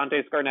love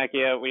Dante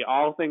Scarnecchia. We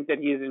all think that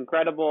he's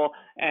incredible,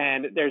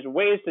 and there's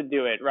ways to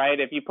do it, right?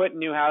 If you put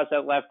Newhouse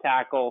at left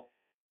tackle,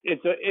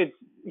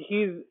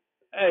 he's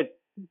a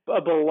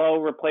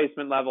below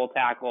replacement level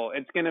tackle.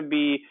 It's going to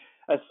be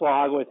a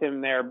slog with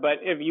him there. But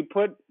if you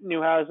put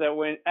Newhouse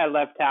at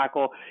left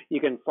tackle, you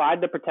can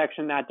slide the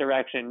protection that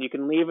direction. You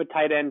can leave a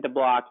tight end to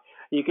block.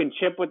 You can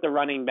chip with the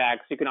running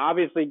backs. You can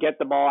obviously get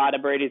the ball out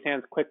of Brady's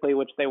hands quickly,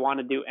 which they want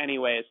to do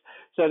anyways.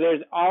 So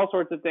there's all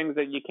sorts of things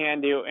that you can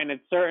do, and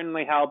it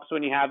certainly helps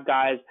when you have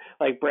guys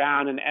like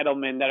Brown and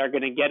Edelman that are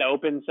going to get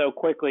open so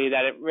quickly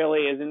that it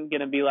really isn't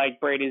going to be like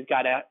Brady's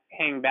got to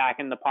hang back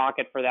in the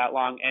pocket for that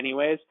long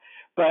anyways.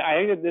 But I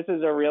think that this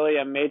is really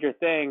a major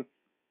thing.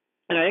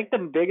 And I think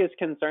the biggest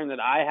concern that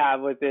I have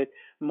with it,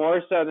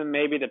 more so than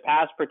maybe the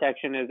pass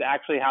protection, is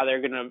actually how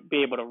they're going to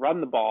be able to run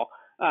the ball.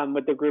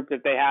 With the group that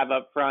they have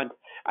up front.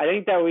 I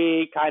think that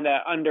we kind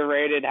of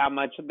underrated how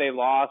much they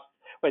lost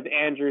with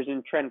Andrews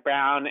and Trent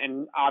Brown,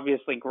 and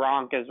obviously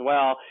Gronk as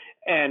well.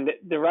 And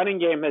the running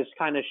game has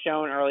kind of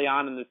shown early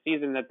on in the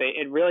season that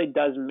it really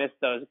does miss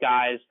those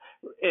guys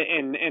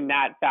in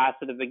that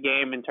facet of the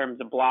game in terms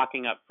of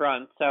blocking up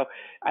front. So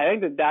I think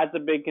that that's a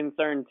big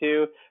concern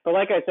too. But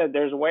like I said,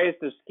 there's ways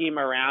to scheme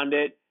around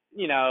it.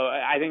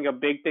 I think a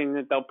big thing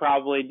that they'll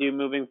probably do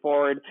moving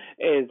forward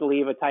is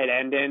leave a tight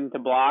end in to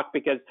block,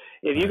 because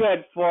if you got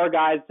 4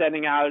 guys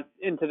sending out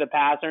into the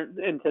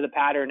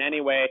pattern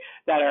anyway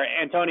that are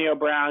Antonio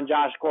Brown,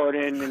 Josh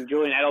Gordon, and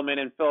Julian Edelman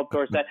and Philip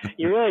Dorsett,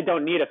 you really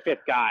don't need a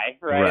 5th guy,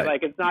 right?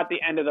 Like, it's not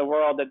the end of the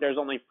world that there's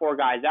only 4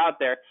 guys out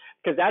there,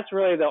 because that's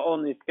really the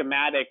only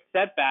schematic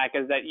setback,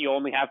 is that you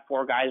only have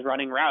 4 guys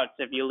running routes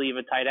if you leave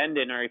a tight end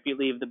in or if you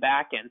leave the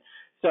back in.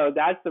 So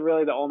that's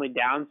really the only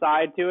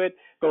downside to it.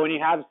 But when you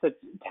have such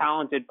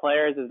talented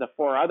players as the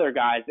 4 other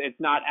guys, it's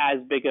not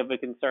as big of a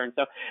concern.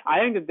 So I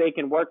think that they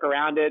can work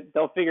around it.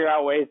 They'll figure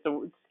out ways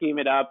to scheme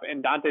it up,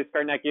 and Dante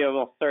Scarnecchia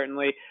will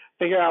certainly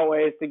figure out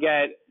ways to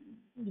get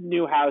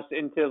Newhouse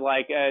into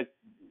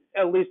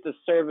at least a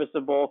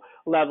serviceable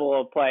level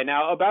of play.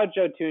 Now, about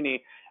Joe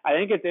Thuney, I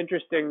think it's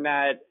interesting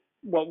that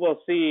what we'll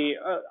see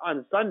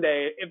on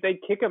Sunday, if they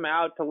kick him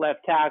out to left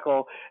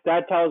tackle,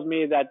 that tells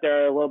me that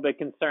they're a little bit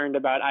concerned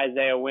about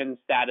Isaiah Wynn's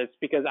status,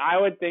 because I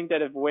would think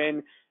that if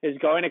Wynn is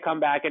going to come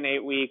back in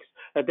 8 weeks,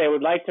 that they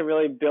would like to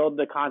really build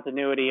the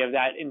continuity of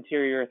that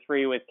interior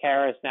three with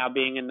Karras now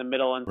being in the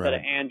middle instead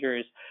of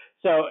Andrews.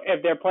 So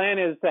if their plan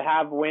is to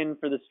have Wynn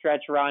for the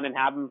stretch run and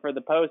have him for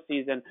the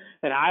postseason,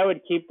 then I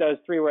would keep those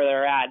three where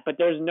they're at. But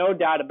there's no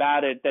doubt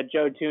about it that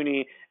Joe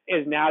Thuney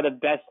is now the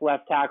best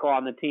left tackle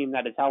on the team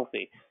that is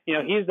healthy.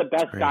 He's the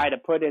best guy to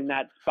put in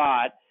that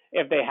spot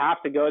if they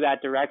have to go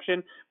that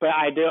direction. But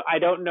I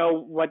don't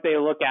know what they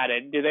look at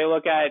it. Do they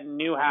look at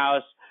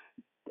Newhouse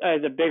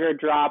as a bigger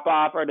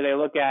drop-off, or do they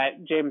look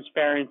at James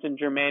Ferentz and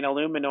Jermaine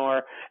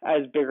Illuminor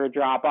as bigger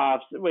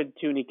drop-offs with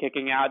Thuney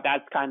kicking out?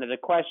 That's kind of the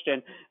question.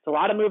 It's a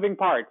lot of moving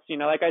parts.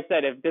 Like I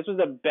said, if this was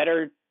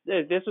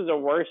a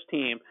worse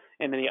team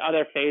in the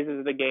other phases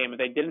of the game, if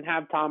they didn't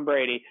have Tom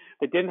Brady, if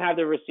they didn't have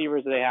the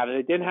receivers they have, if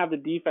they didn't have the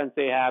defense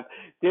they have,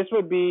 this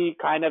would be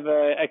kind of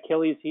a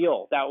Achilles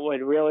heel that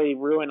would really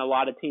ruin a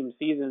lot of team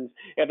seasons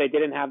if they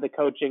didn't have the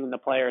coaching and the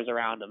players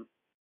around them.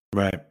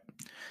 Right.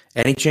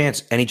 Any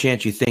chance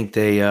you think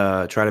they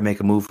try to make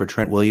a move for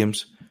Trent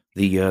Williams,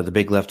 the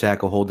big left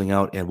tackle holding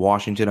out in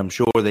Washington? I'm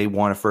sure they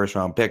want a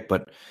first-round pick,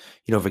 but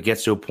if it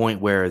gets to a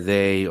point where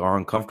they are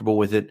uncomfortable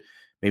with it,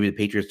 maybe the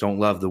Patriots don't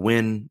love the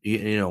win,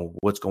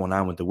 what's going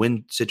on with the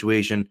win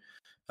situation.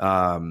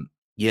 Do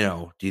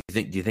you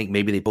think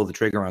maybe they pull the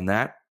trigger on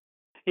that?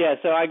 Yeah,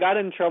 so I got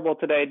in trouble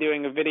today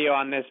doing a video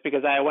on this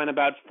because I went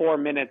about 4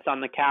 minutes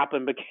on the cap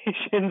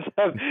implications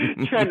of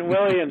Trent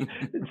Williams.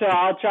 So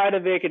I'll try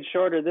to make it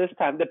shorter this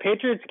time. The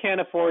Patriots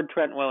can't afford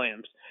Trent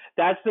Williams.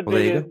 That's the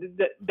biggest.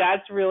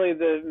 That's really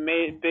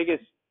the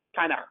biggest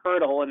kind of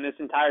hurdle in this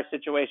entire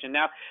situation.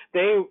 Now,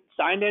 they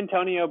signed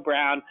Antonio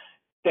Brown.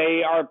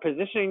 They are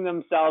positioning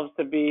themselves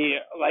to be,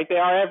 like they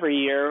are every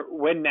year,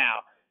 win now.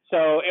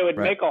 So it would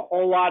make a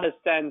whole lot of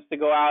sense to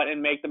go out and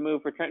make the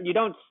move for Trent. You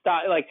don't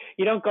stop,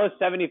 you don't go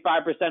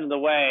 75% of the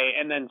way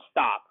and then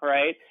stop,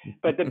 right?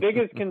 But the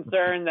biggest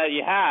concern that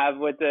you have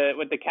with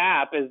the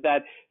cap is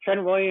that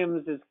Trent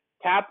Williams'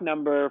 cap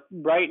number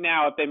right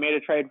now, if they made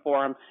a trade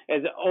for him,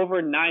 is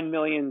over $9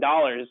 million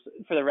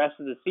for the rest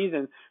of the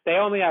season. They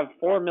only have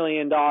 $4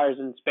 million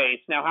in space.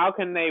 Now, how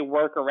can they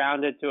work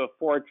around it to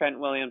afford Trent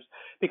Williams?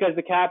 Because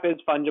the cap is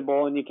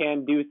fungible and you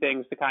can do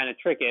things to kind of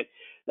trick it.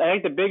 I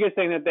think the biggest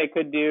thing that they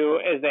could do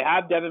is they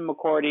have Devin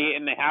McCourty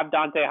and they have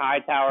Dont'a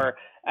Hightower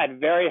at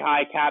very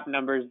high cap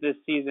numbers this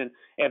season.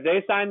 If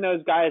they sign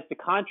those guys to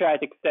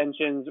contract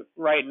extensions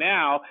right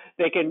now,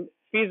 they can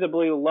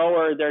feasibly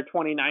lower their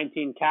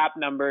 2019 cap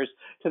numbers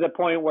to the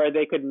point where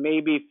they could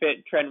maybe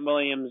fit Trent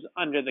Williams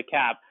under the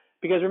cap.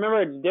 Because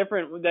remember, it's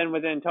different than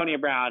with Antonio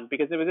Brown.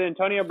 Because with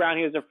Antonio Brown,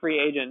 he was a free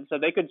agent. So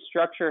they could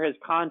structure his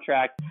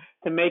contract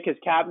to make his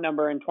cap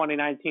number in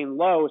 2019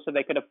 low so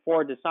they could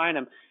afford to sign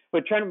him.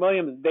 With Trent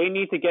Williams, they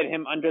need to get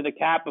him under the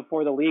cap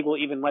before the league will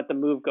even let the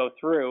move go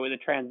through the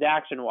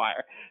transaction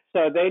wire.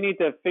 So they need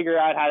to figure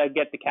out how to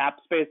get the cap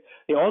space.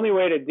 The only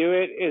way to do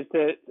it is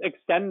to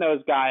extend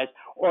those guys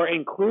or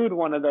include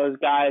one of those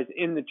guys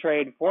in the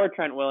trade for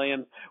Trent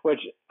Williams, which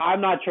I'm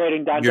not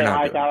trading Dont'a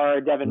Hightower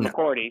or Devin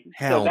McCourty.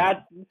 So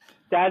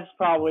that's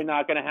probably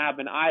not going to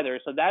happen either.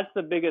 So that's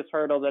the biggest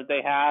hurdle that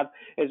they have,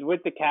 is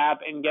with the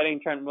cap and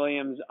getting Trent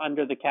Williams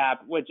under the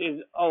cap, which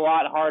is a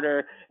lot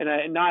harder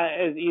and not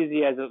as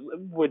easy as it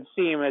would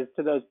seem as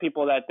to those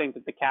people that think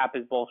that the cap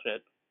is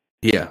bullshit.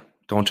 Yeah,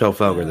 don't tell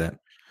Felger that.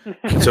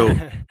 So,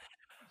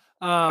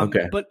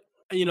 okay. But,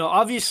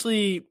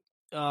 obviously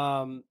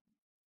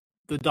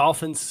the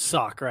Dolphins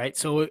suck, right?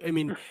 So,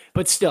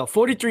 but still,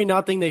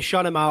 43-0, they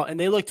shut him out, and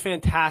they looked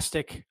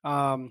fantastic,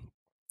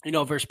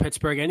 versus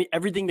Pittsburgh. And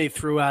everything they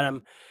threw at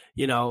him,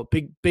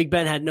 Big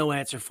Ben had no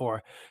answer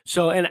for.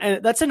 So,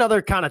 and that's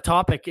another kind of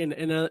topic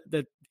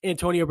that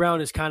Antonio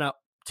Brown is kind of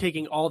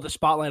taking all the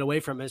spotlight away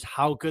from, is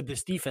how good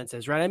this defense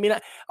is,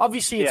 right?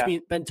 Obviously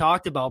it's been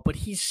talked about, but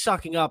he's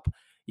sucking up,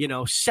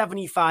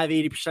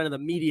 75-80% of the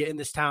media in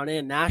this town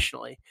and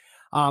nationally.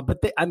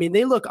 But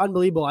they look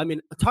unbelievable.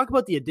 Talk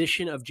about the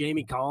addition of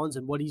Jamie Collins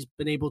and what he's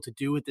been able to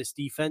do with this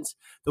defense,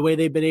 the way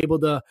they've been able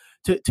to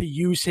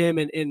use him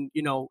and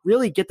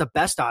really get the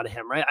best out of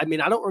him, right? I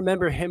don't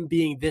remember him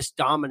being this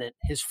dominant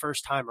his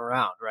first time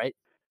around, right?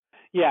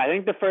 Yeah, I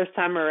think the first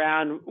time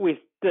around,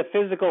 the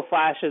physical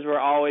flashes were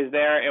always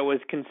there. It was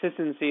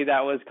consistency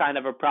that was kind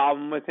of a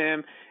problem with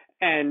him.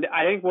 And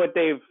I think what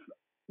they've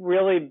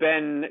really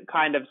been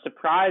kind of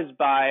surprised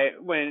by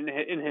when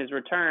in his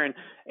return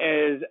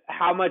is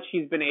how much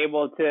he's been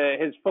able to,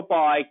 his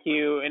football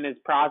IQ and his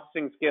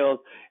processing skills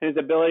and his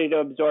ability to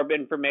absorb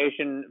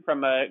information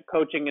from a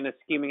coaching and a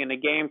scheming and a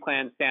game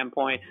plan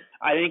standpoint,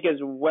 I think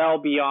is well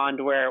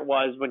beyond where it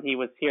was when he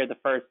was here the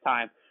first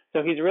time.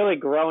 So he's really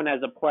grown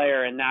as a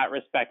player in that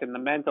respect and the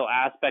mental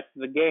aspects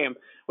of the game,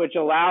 which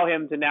allow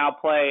him to now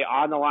play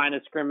on the line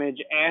of scrimmage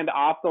and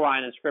off the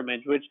line of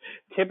scrimmage, which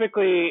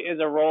typically is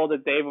a role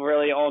that they've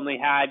really only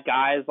had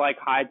guys like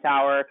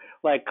Hightower,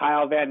 like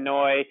Kyle Van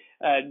Noy,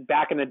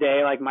 back in the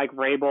day, like Mike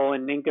Vrabel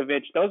and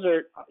Ninkovich. Those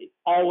are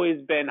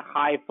always been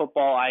high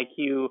football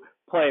IQ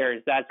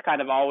players. That's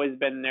kind of always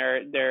been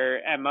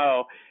their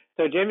MO.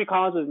 So Jamie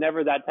Collins was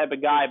never that type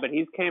of guy, but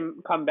he's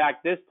come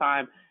back this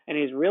time, and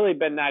he's really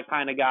been that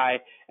kind of guy.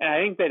 And I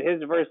think that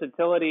his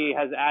versatility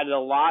has added a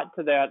lot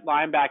to that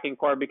linebacking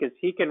core because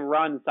he can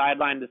run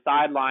sideline to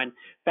sideline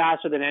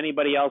faster than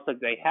anybody else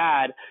that they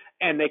had,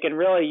 and they can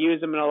really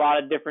use him in a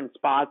lot of different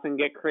spots and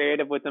get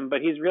creative with him.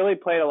 But he's really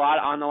played a lot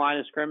on the line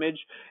of scrimmage,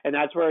 and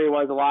that's where he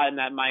was a lot in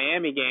that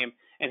Miami game.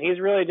 And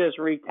he's really just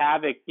wreaked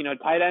havoc. You know,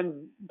 tight ends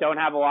don't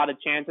have a lot of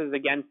chances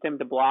against him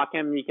to block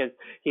him because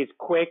he's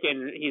quick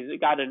and he's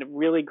got a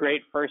really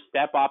great first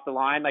step off the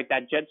line, like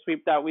that jet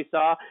sweep that we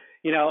saw.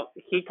 You know,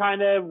 he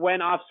kind of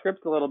went off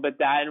script a little bit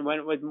that and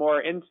went with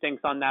more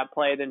instincts on that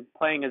play than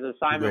playing his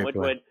assignment, which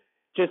would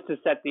just to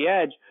set the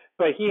edge.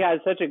 But he has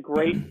such a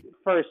great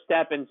first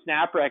step and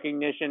snap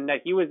recognition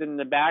that he was in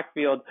the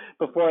backfield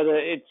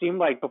it seemed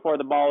like before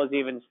the ball was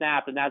even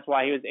snapped, and that's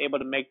why he was able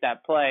to make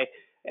that play.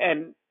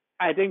 And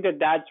I think that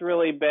that's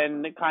really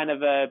been kind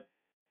of a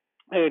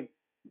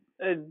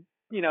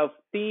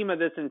theme of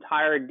this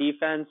entire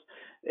defense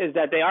is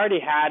that they already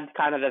had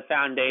kind of the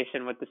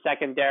foundation with the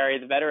secondary,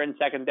 the veteran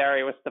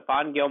secondary with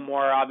Stephon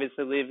Gilmore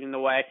obviously leading the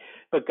way,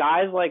 but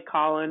guys like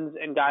Collins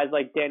and guys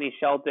like Danny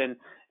Shelton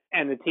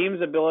and the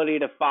team's ability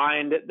to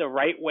find the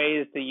right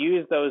ways to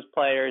use those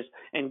players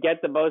and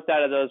get the most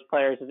out of those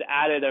players has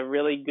added a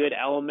really good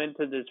element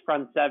to this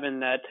front seven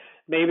that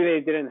maybe they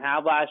didn't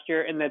have last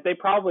year and that they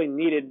probably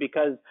needed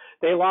because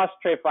they lost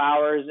Trey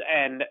Flowers,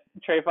 and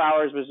Trey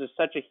Flowers was just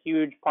such a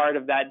huge part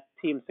of that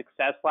team's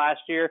success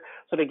last year.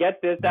 So to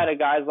get this out of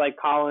guys like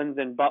Collins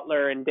and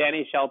Butler and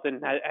Danny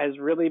Shelton has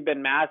really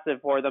been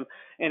massive for them.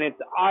 And it's,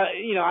 I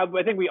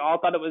think we all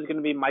thought it was going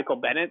to be Michael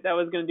Bennett that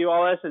was going to do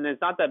all this. And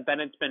it's not that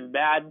Bennett's been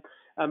bad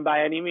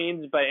by any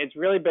means, but it's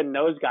really been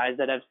those guys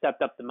that have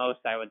stepped up the most,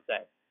 I would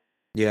say.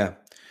 Yeah.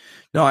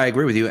 No, I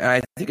agree with you. And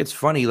I think it's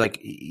funny, like,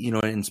 you know,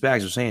 and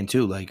Spags was saying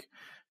too, like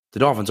the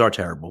Dolphins are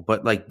terrible,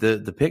 but like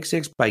the pick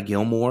six by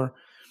Gilmore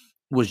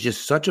was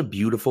just such a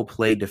beautiful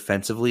play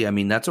defensively. I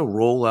mean, that's a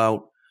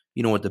rollout,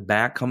 you know, with the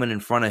back coming in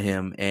front of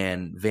him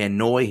and Van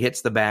Noy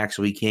hits the back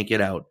so he can't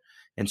get out.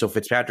 And so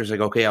Fitzpatrick's like,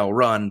 okay, I'll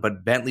run,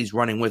 but Bentley's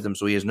running with him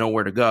so he has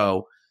nowhere to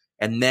go.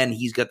 And then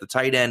he's got the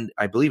tight end,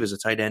 I believe is a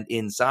tight end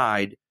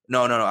inside.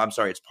 No, I'm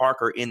sorry. It's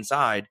Parker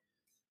inside.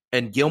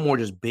 And Gilmore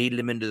just baited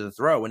him into the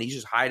throw, and he's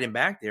just hiding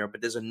back there.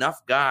 But there's enough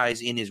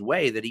guys in his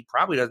way that he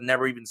probably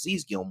never even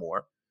sees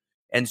Gilmore.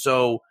 And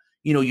so,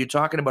 you know, you're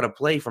talking about a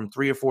play from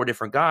 3 or 4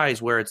 different guys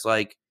where it's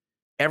like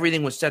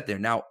everything was set there.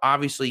 Now,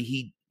 obviously,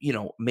 he, you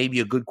know, maybe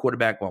a good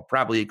quarterback, well,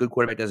 probably a good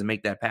quarterback doesn't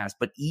make that pass.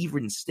 But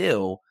even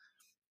still,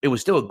 it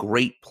was still a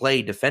great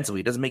play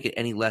defensively. It doesn't make it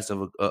any less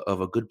of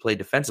a good play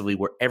defensively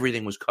where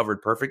everything was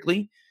covered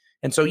perfectly.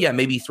 And so, yeah,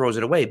 maybe he throws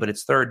it away, but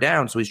it's third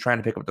down, so he's trying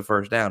to pick up the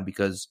first down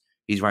because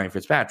he's Ryan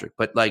Fitzpatrick.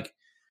 But like,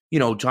 you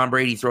know, Tom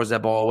Brady throws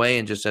that ball away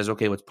and just says,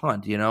 okay, let's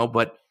punt, you know.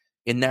 But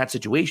in that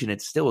situation,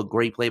 it's still a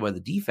great play by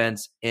the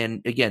defense.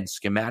 And again,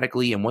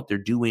 schematically and what they're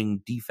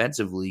doing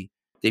defensively,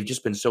 they've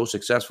just been so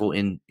successful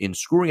in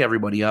screwing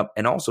everybody up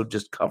and also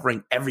just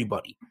covering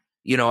everybody.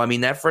 You know, I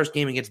mean, that first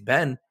game against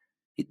Ben,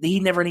 he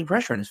never had any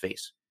pressure in his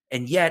face.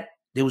 And yet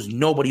there was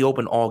nobody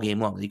open all game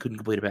long. He couldn't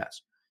complete a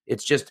pass.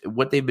 It's just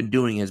what they've been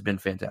doing has been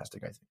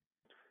fantastic, I think.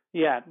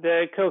 Yeah,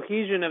 the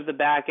cohesion of the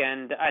back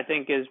end, I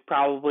think, is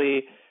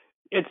probably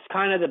it's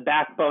kind of the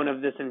backbone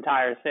of this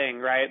entire thing,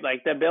 right?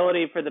 Like the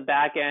ability for the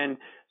back end,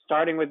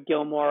 starting with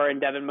Gilmore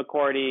and Devin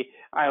McCourty,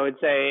 I would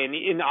say,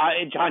 and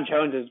John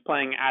Jones is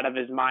playing out of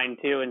his mind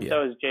too, and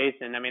so is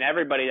Jason. I mean,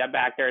 everybody that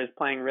back there is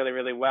playing really,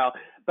 really well.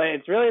 But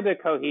it's really the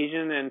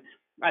cohesion, and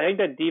I think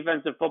that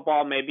defensive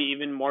football, maybe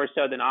even more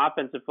so than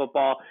offensive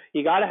football,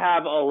 you got to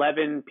have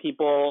 11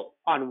 people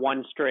on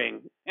one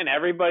string, and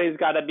everybody's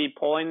got to be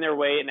pulling their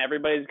weight, and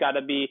everybody's got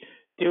to be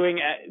doing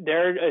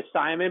their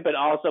assignment, but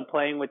also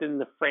playing within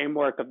the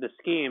framework of the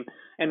scheme.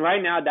 And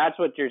right now, that's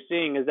what you're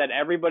seeing is that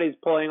everybody's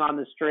pulling on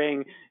the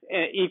string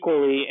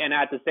equally and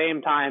at the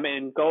same time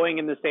and going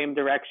in the same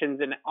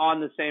directions and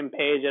on the same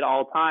page at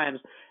all times.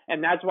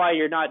 And that's why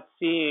you're not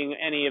seeing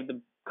any of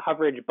the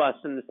coverage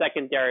busts in the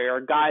secondary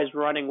or guys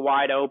running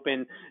wide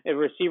open,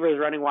 receivers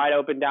running wide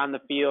open down the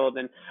field,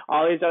 and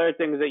all these other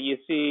things that you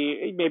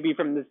see maybe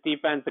from this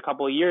defense a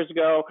couple of years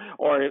ago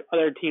or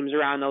other teams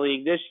around the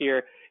league this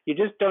year. You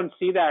just don't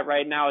see that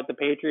right now at the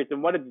Patriots.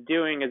 And what it's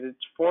doing is it's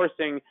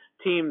forcing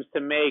teams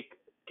to make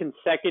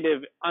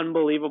consecutive,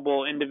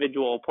 unbelievable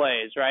individual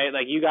plays, right?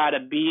 Like you got to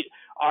beat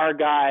our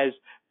guys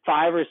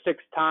 5 or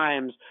 6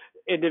 times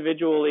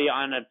individually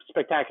on a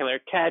spectacular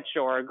catch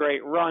or a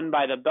great run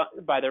by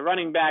the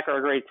running back or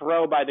a great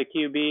throw by the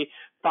QB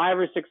 5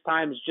 or 6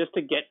 times just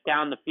to get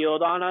down the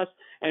field on us.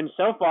 And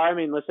so far, I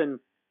mean, listen,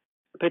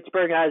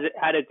 Pittsburgh has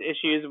had its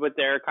issues with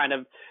their kind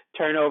of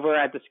turnover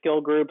at the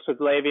skill groups with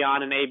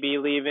Le'Veon and AB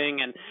leaving,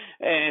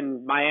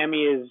 and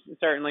Miami is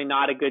certainly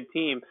not a good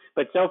team.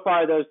 But so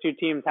far, those two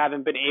teams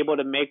haven't been able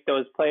to make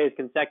those plays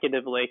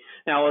consecutively.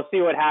 Now, we'll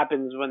see what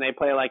happens when they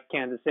play like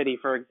Kansas City,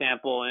 for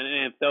example,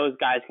 and if those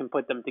guys can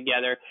put them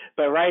together.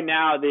 But right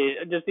now,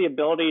 the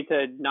ability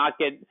to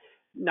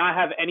not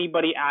have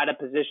anybody out of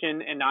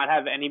position and not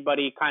have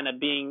anybody kind of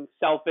being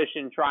selfish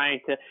and trying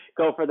to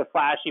go for the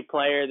flashy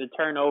player, the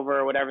turnover,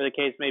 or whatever the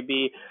case may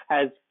be,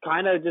 has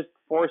kind of just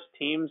forced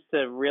teams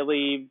to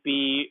really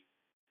be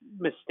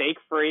mistake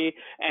free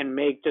and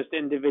make just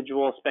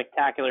individual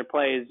spectacular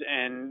plays,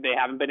 and they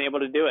haven't been able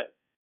to do it.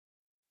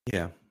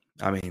 Yeah,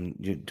 I mean,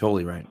 you're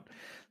totally right.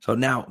 So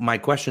now my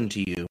question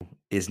to you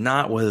is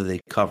not whether they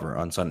cover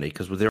on Sunday,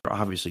 because they're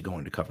obviously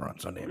going to cover on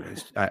Sunday.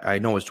 I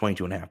know it's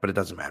 22.5, but it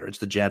doesn't matter. It's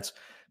the Jets.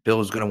 Bill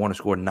is going to want to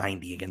score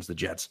 90 against the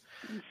Jets.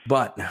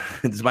 But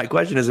my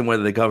question isn't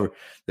whether they cover.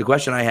 The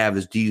question I have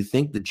is, do you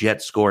think the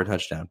Jets score a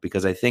touchdown?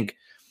 Because I think,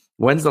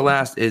 when's the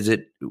last, was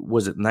it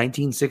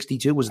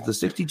 1962? Was it the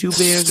 62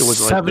 Bears? Or was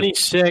it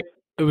 76?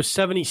 It was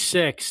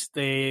 76.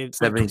 They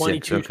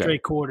 22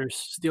 straight quarters.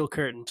 Steel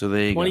curtain. So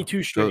they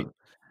 22 straight.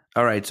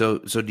 All right. So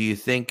do you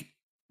think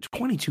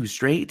 22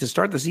 straight to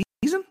start the season?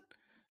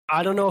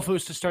 I don't know if it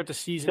was to start the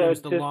season. So it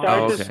was the to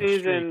start the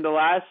season, the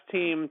last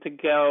team to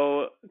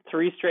go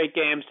 3 straight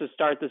games to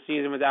start the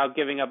season without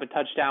giving up a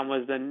touchdown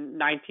was the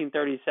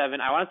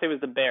 1937. I want to say it was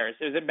the Bears.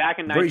 Was it back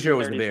in 1937? Pretty sure it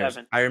was the Bears.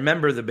 I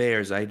remember the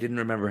Bears. I didn't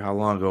remember how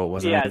long ago it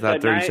was. Yeah, I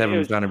thought 37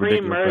 was kind of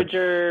ridiculous.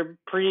 Pre-merger,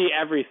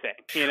 pre-everything.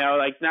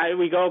 Like now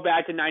we go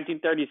back to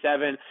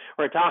 1937.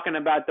 We're talking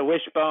about the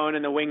wishbone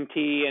and the wing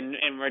tee, and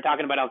we're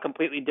talking about a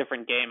completely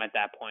different game at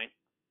that point.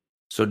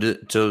 So do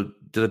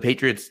the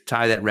Patriots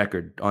tie that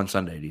record on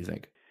Sunday, do you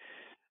think?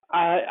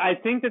 I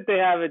think that they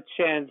have a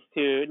chance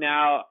to.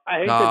 Now,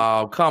 I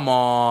think come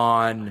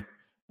on.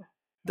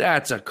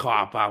 That's a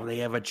cop-out. They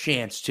have a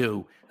chance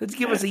to. Let's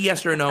give us a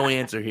yes or no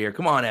answer here.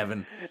 Come on,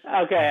 Evan. Okay,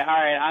 all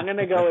right. I'm going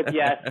to go with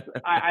yes.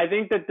 I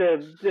think that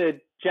the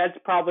Jets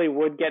probably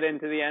would get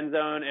into the end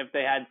zone if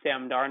they had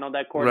Sam Darnold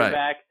at quarterback.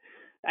 Right.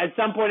 At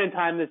some point in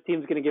time, this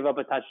team's going to give up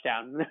a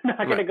touchdown. They're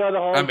not going to go the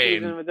whole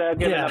season without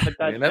giving up a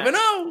touchdown. You never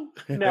know.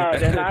 No,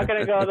 they're not going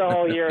to go the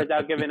whole year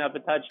without giving up a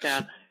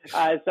touchdown.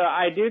 So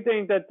I do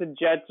think that the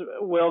Jets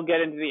will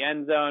get into the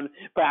end zone,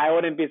 but I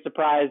wouldn't be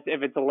surprised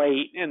if it's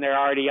late and they're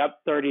already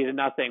up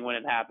 30-0 when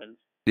it happens.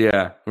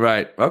 Yeah,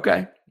 right.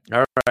 Okay.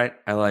 All right.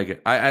 I like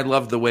it. I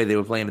love the way they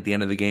were playing at the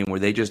end of the game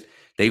where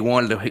they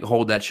wanted to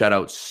hold that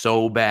shutout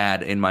so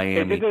bad in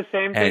Miami. They did the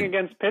same thing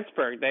against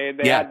Pittsburgh. They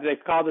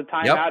called a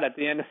timeout at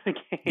the end of the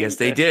game. Yes,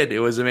 they did. It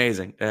was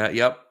amazing. That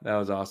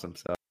was awesome.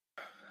 So,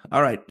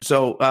 all right.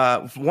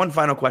 So one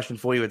final question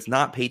for you. It's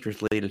not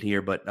Patriots related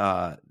here, but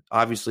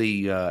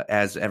obviously,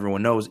 as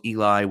everyone knows,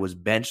 Eli was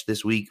benched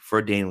this week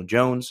for Daniel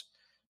Jones.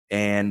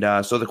 And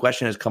so the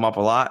question has come up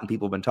a lot, and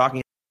people have been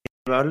talking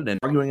about it and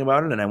arguing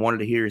about it, and I wanted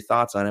to hear your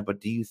thoughts on it. But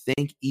do you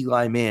think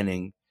Eli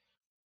Manning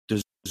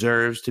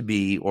deserves to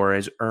be or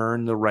has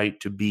earned the right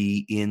to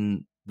be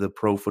in the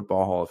Pro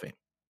Football Hall of Fame?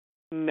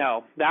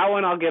 No. That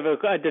one I'll give a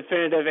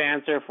definitive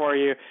answer for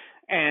you.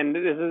 And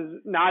this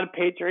is not a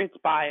Patriots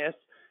bias.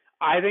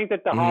 I think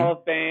that the Hall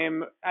of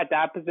Fame at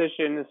that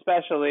position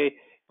especially,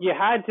 you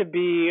had to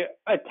be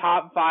a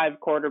top 5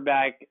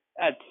 quarterback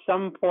at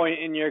some point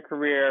in your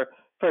career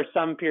for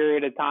some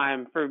period of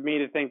time for me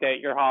to think that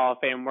you're Hall of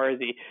Fame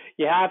worthy.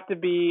 You have to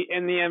be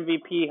in the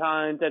MVP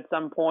hunt at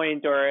some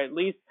point, or at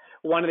least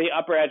one of the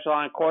upper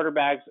echelon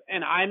quarterbacks,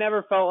 and I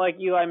never felt like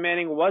Eli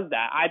Manning was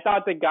that. I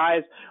thought that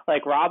guys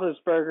like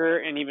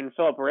Roethlisberger and even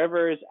Phillip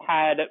Rivers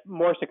had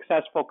more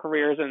successful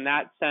careers in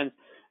that sense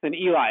than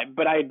Eli.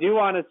 But I do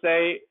want to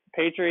say,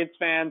 Patriots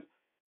fans,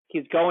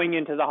 he's going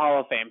into the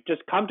Hall of Fame.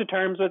 Just come to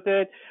terms with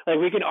it. Like,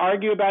 we can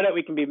argue about it.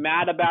 We can be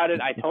mad about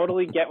it. I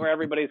totally get where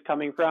everybody's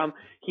coming from.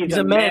 He's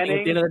a Manning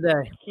at the end of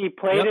the day. He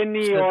played in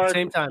New York. At the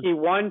same time. He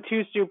won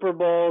 2 Super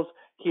Bowls.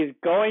 He's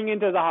going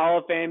into the Hall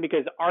of Fame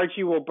because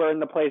Archie will burn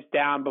the place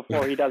down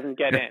before he doesn't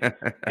get in.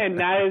 And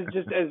that is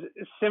just as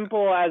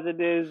simple as it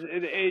is.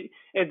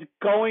 It's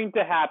going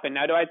to happen.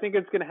 Now, do I think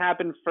it's going to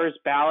happen first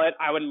ballot?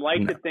 I would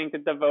like to think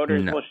that the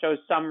voters will show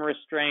some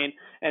restraint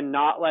and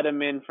not let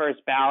him in first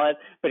ballot.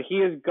 But he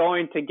is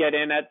going to get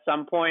in at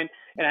some point.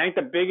 And I think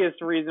the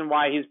biggest reason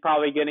why he's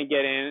probably going to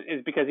get in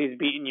is because he's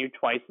beaten you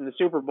twice in the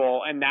Super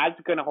Bowl. And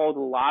that's going to hold a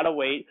lot of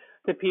weight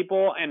to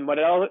people. And what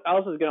else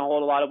is going to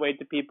hold a lot of weight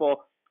to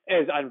people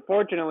is,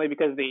 unfortunately,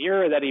 because of the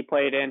era that he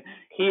played in,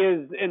 he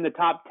is in the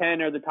top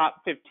 10 or the top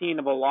 15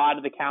 of a lot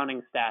of the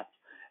counting stats.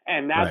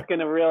 And that's going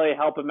to really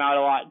help him out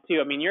a lot,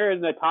 too. I mean, you're in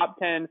the top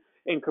 10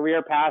 in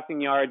career passing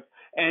yards,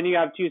 and you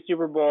have 2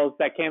 Super Bowls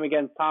that came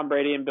against Tom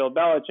Brady and Bill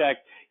Belichick.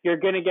 You're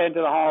going to get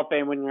into the Hall of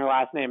Fame when your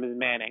last name is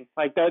Manning.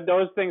 Like,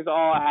 those things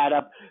all add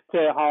up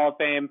to Hall of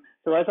Fame.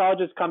 So let's all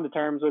just come to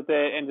terms with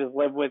it and just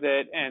live with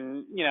it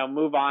and,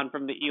 move on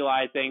from the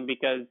Eli thing,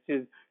 because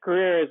his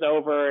career is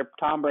over. If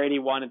Tom Brady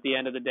won at the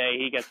end of the day,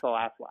 he gets the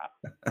last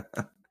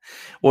laugh.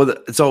 Well,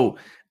 so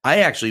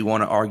I actually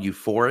want to argue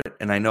for it.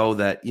 And I know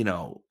that,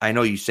 I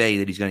know you say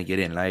that he's going to get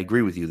in, and I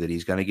agree with you that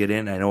he's going to get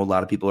in. I know a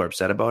lot of people are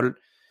upset about it.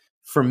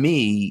 For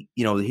me,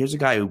 here's a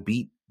guy who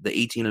beat the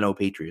 18-0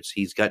 Patriots.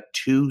 He's got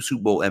 2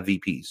 Super Bowl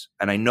MVPs.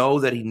 And I know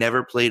that he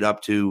never played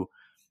up to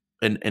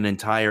an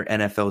entire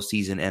NFL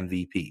season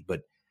MVP,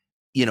 but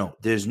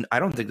I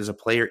don't think there's a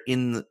player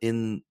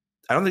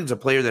I don't think there's a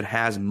player that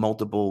has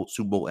multiple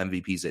Super Bowl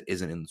MVPs that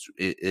isn't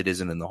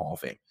in the Hall of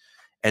Fame.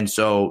 And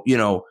so,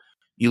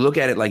 you look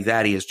at it like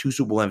that. He has 2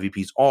 Super Bowl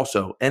MVPs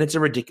also, and it's a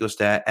ridiculous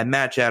stat. And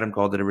Matt Chatham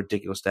called it a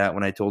ridiculous stat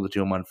when I told it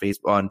to him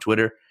on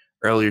Twitter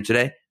earlier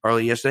yesterday.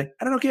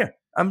 I don't care.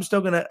 I'm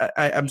still gonna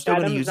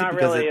use it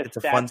because it's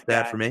a fun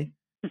stat for me.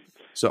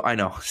 So I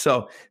know.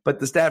 But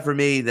the stat for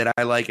me that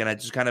I like, and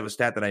it's just kind of a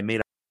stat that I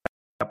made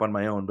up on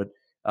my own, but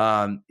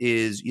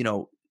is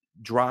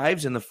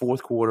drives in the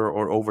fourth quarter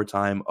or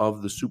overtime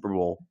of the Super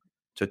Bowl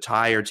to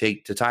tie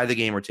the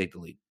game or take the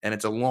lead. And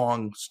it's a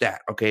long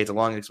stat. Okay, it's a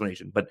long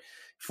explanation, but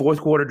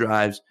fourth quarter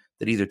drives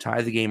that either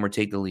tie the game or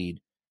take the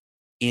lead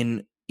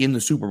in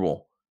the Super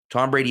Bowl.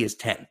 Tom Brady has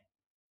 10.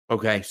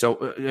 Okay,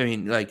 so I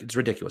mean, it's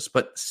ridiculous.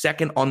 But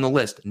second on the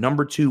list,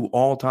 number 2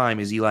 all time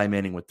is Eli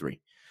Manning with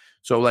 3.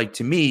 So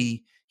to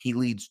me, he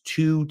leads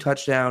 2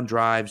 touchdown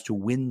drives to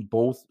win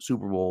both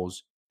Super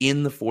Bowls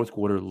in the fourth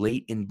quarter,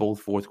 late in both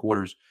fourth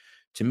quarters.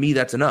 To me,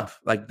 that's enough.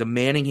 The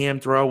Manningham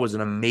throw was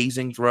an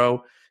amazing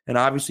throw. And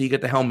obviously, you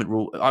get the helmet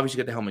rule. Obviously,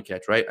 you get the helmet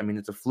catch, right? I mean,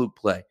 it's a fluke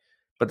play.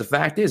 But the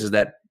fact is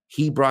that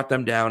he brought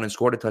them down and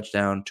scored a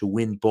touchdown to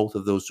win both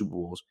of those Super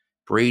Bowls.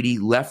 Brady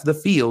left the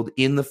field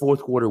in the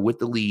fourth quarter with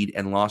the lead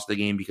and lost the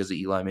game because of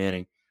Eli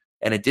Manning.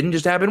 And it didn't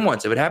just happen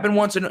once. If it happened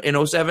once in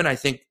 2007, I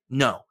think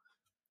no.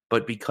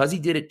 But because he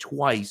did it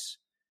twice,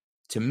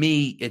 to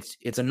me,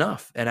 it's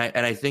enough. And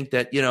I think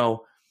that,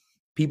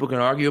 people can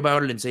argue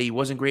about it and say he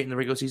wasn't great in the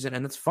regular season,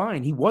 and that's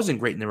fine. He wasn't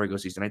great in the regular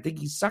season. I think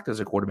he sucked as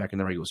a quarterback in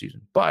the regular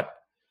season. But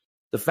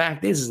the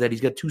fact is that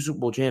he's got 2 Super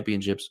Bowl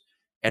championships,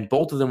 and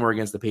both of them were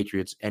against the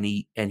Patriots, and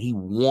he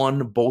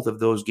won both of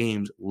those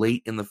games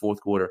late in the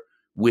fourth quarter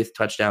with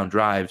touchdown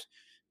drives.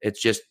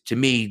 It's just, to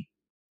me,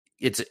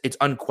 it's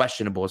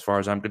unquestionable as far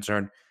as I'm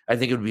concerned. I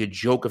think it would be a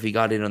joke if he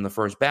got in on the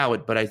first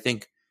ballot, but I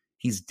think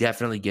he's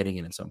definitely getting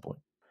in at some point.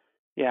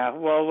 Yeah,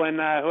 well, when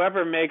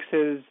whoever makes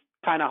his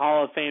kind of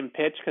Hall of Fame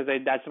pitch, because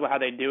that's how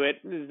they do it,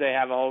 is they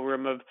have a whole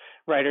room of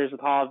writers with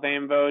Hall of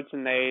Fame votes,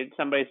 and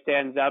somebody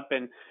stands up,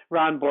 and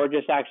Ron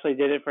Borges actually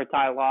did it for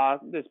Ty Law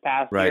this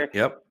past year.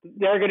 Yep.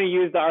 They're going to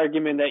use the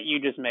argument that you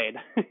just made.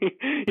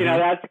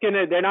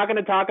 They're not going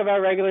to talk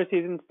about regular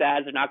season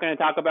stats. They're not going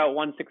to talk about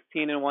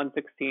 116 and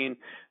 116.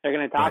 They're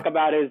going to talk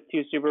about his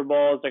 2 Super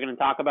Bowls. They're going to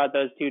talk about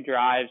those 2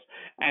 drives,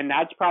 and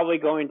that's probably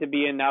going to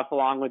be enough,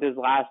 along with his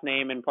last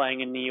name and playing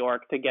in New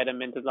York, to get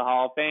him into the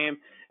Hall of Fame.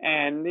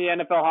 And the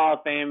NFL Hall of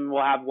Fame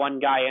will have one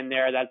guy in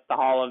there that's the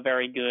Hall of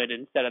Very Good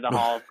instead of the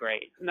Hall of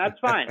Great. And that's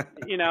fine.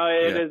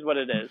 It is what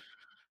it is.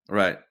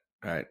 Right.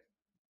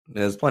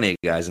 There's plenty of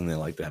guys in there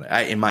like that,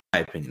 in my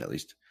opinion, at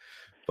least.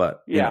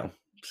 But,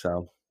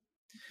 so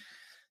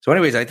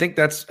anyways, I think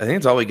that's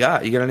all we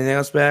got. You got anything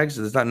else, Bags?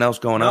 There's nothing else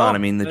going on. I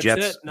mean, the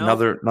Jets,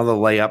 another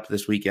layup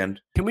this weekend.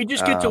 Can we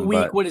just get to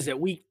what is it?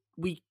 Week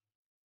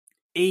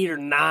 8 or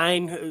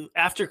 9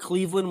 after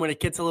Cleveland, when it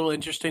gets a little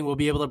interesting, we'll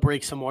be able to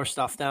break some more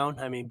stuff down.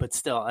 I mean, but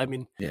still,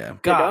 yeah.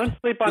 God, don't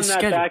sleep on that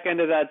back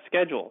end of that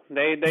schedule.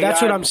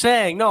 That's what I'm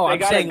saying. No,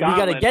 I'm saying we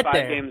got to get 5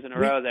 there. Games in a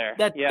row there.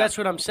 That's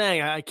what I'm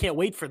saying. I can't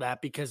wait for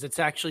that, because it's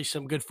actually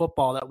some good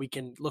football that we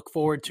can look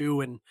forward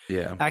to and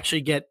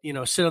actually get,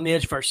 sit on the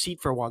edge of our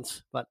seat for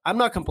once. But I'm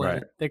not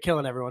complaining. Right. They're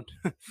killing everyone.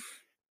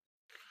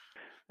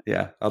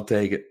 Yeah, I'll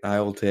take it.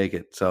 I will take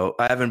it. So,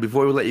 Ivan,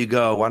 before we let you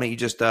go, why don't you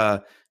just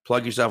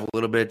plug yourself a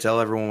little bit, tell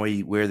everyone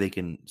where they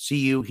can see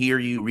you, hear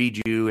you,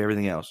 read you,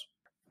 everything else.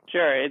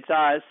 Sure. It's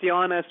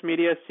CLNS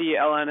Media,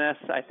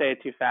 CLNS. I say it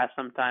too fast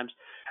sometimes.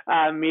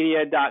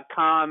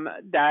 Media.com.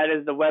 That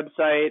is the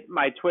website.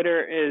 My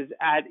Twitter is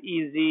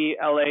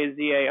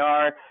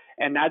 @EZLAZAR.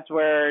 And that's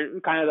where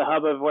kind of the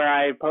hub of where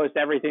I post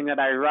everything that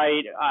I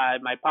write,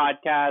 my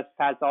podcast,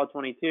 Pat's All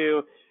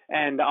 22,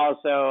 and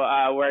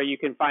also where you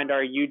can find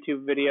our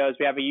YouTube videos.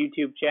 We have a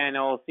YouTube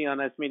channel,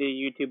 CLNS Media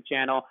YouTube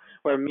channel,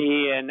 where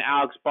me and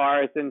Alex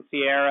Barth and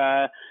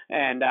Sierra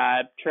and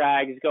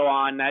Trags go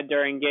on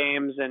during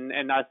games, and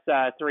us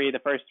the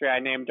first 3 I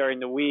named during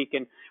the week.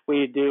 And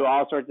we do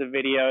all sorts of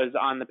videos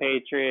on the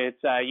Patriots,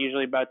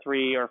 usually about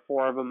 3 or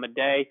 4 of them a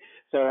day.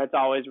 So that's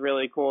always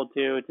really cool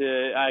too,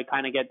 to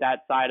kind of get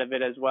that side of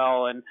it as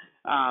well. And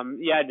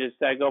just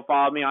go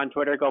follow me on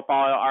Twitter. Go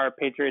follow our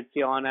Patriots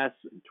CLNS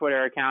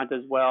Twitter account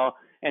as well,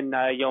 and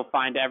you'll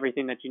find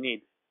everything that you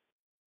need.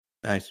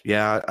 Nice.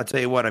 Yeah, I'll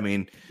tell you what. I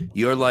mean,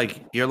 you're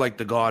like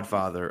the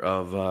godfather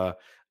of the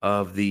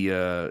of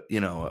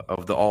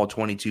the all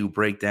 22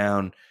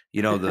 breakdown.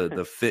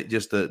 The fit,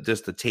 just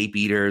the tape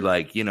eater,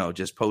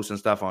 just posting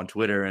stuff on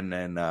Twitter and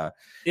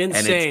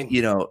insane.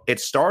 And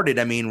it started.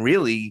 I mean,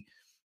 really,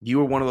 you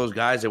were one of those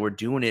guys that were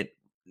doing it.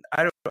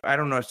 I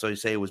don't necessarily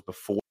say it was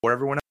before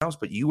everyone else,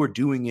 but you were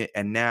doing it,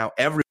 and now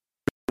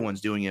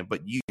everyone's doing it.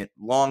 But you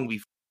long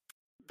before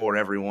before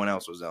everyone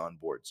else was on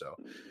board. So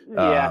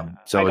I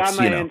got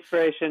my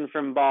inspiration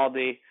from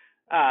Baldy.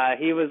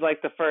 He was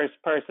like the first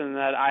person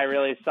that I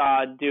really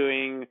saw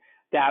doing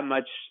that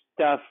much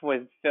stuff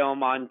with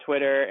film on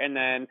Twitter, and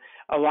then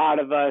a lot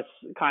of us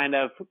kind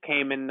of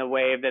came in the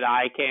wave that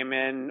I came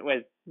in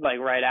with, like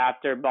right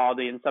after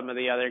Baldy and some of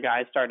the other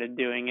guys started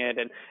doing it.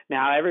 And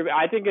now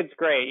I think it's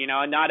great,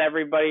 not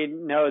everybody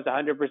knows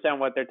 100%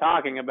 what they're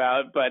talking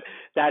about, but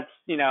that's,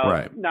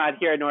 right. Not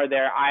here nor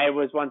there. I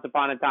was once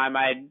upon a time,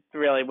 I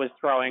really was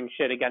throwing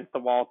shit against the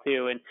wall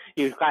too. And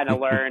you kind of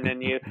learn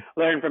and you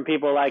learn from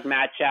people like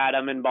Matt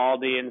Chatham and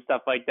Baldy and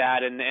stuff like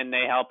that. And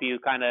they help you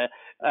kind of,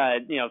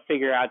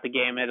 figure out the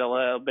game at a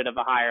little bit of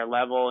a higher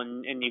level,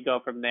 and you go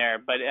from there.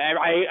 But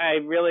I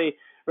really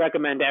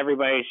recommend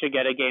everybody should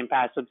get a Game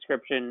Pass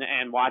subscription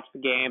and watch the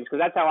games, because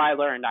that's how I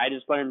learned. I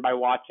just learned by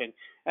watching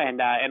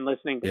and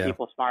listening to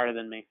people smarter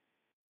than me.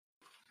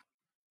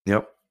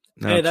 Yep.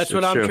 No, hey, that's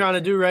what I'm trying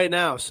to do right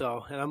now.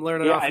 So, and I'm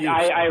learning off you.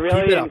 I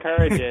really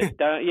encourage it.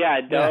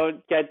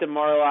 Don't get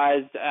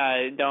demoralized.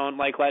 Don't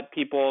let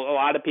people. A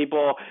lot of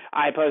people.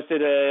 I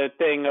posted a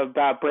thing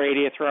about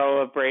Brady, a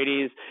throw of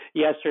Brady's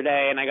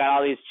yesterday, and I got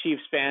all these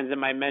Chiefs fans in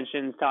my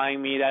mentions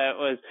telling me that it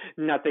was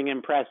nothing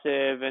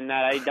impressive and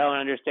that I don't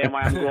understand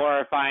why I'm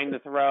glorifying the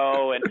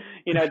throw. And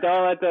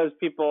don't let those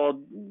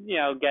people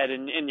get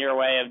in your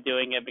way of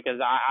doing it, because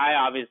I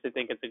obviously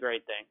think it's a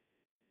great thing.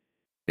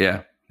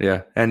 Yeah.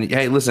 Yeah, and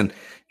hey, listen,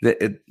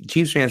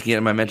 Chiefs fans can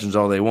get my mentions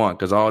all they want,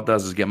 because all it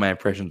does is get my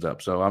impressions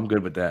up. So I'm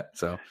good with that.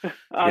 So,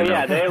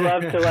 they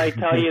love to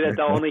tell you that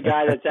the only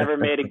guy that's ever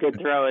made a good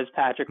throw is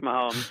Patrick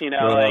Mahomes.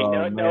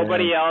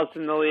 Nobody else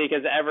in the league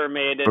has ever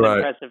made an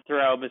impressive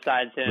throw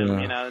besides him.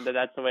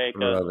 That's the way it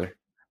goes. Brother.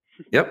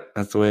 Yep,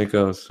 that's the way it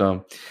goes.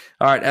 So,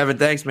 all right, Evan,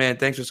 thanks, man.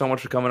 Thanks so much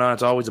for coming on.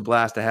 It's always a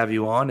blast to have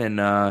you on, and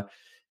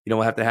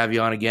we'll have to have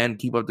you on again.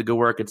 Keep up the good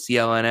work at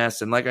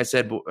CLNS. And like I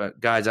said,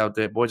 guys out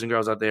there, boys and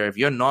girls out there, if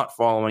you're not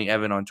following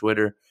Evan on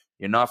Twitter,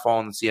 you're not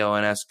following the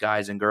CLNS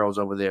guys and girls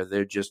over there,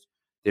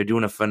 they're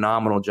doing a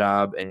phenomenal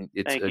job. And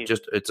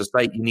it's a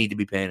site you need to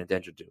be paying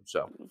attention to.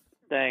 So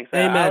thanks.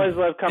 I always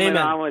love coming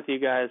on with you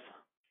guys.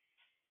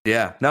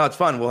 Yeah, no, it's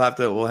fun. We'll have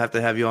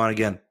to have you on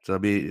again. So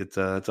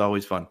it's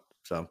always fun.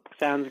 So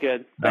sounds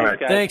good. Thanks, all right.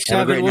 Guys. Thanks,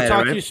 Evan. We'll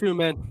talk to you soon,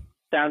 man.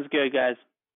 Sounds good, guys.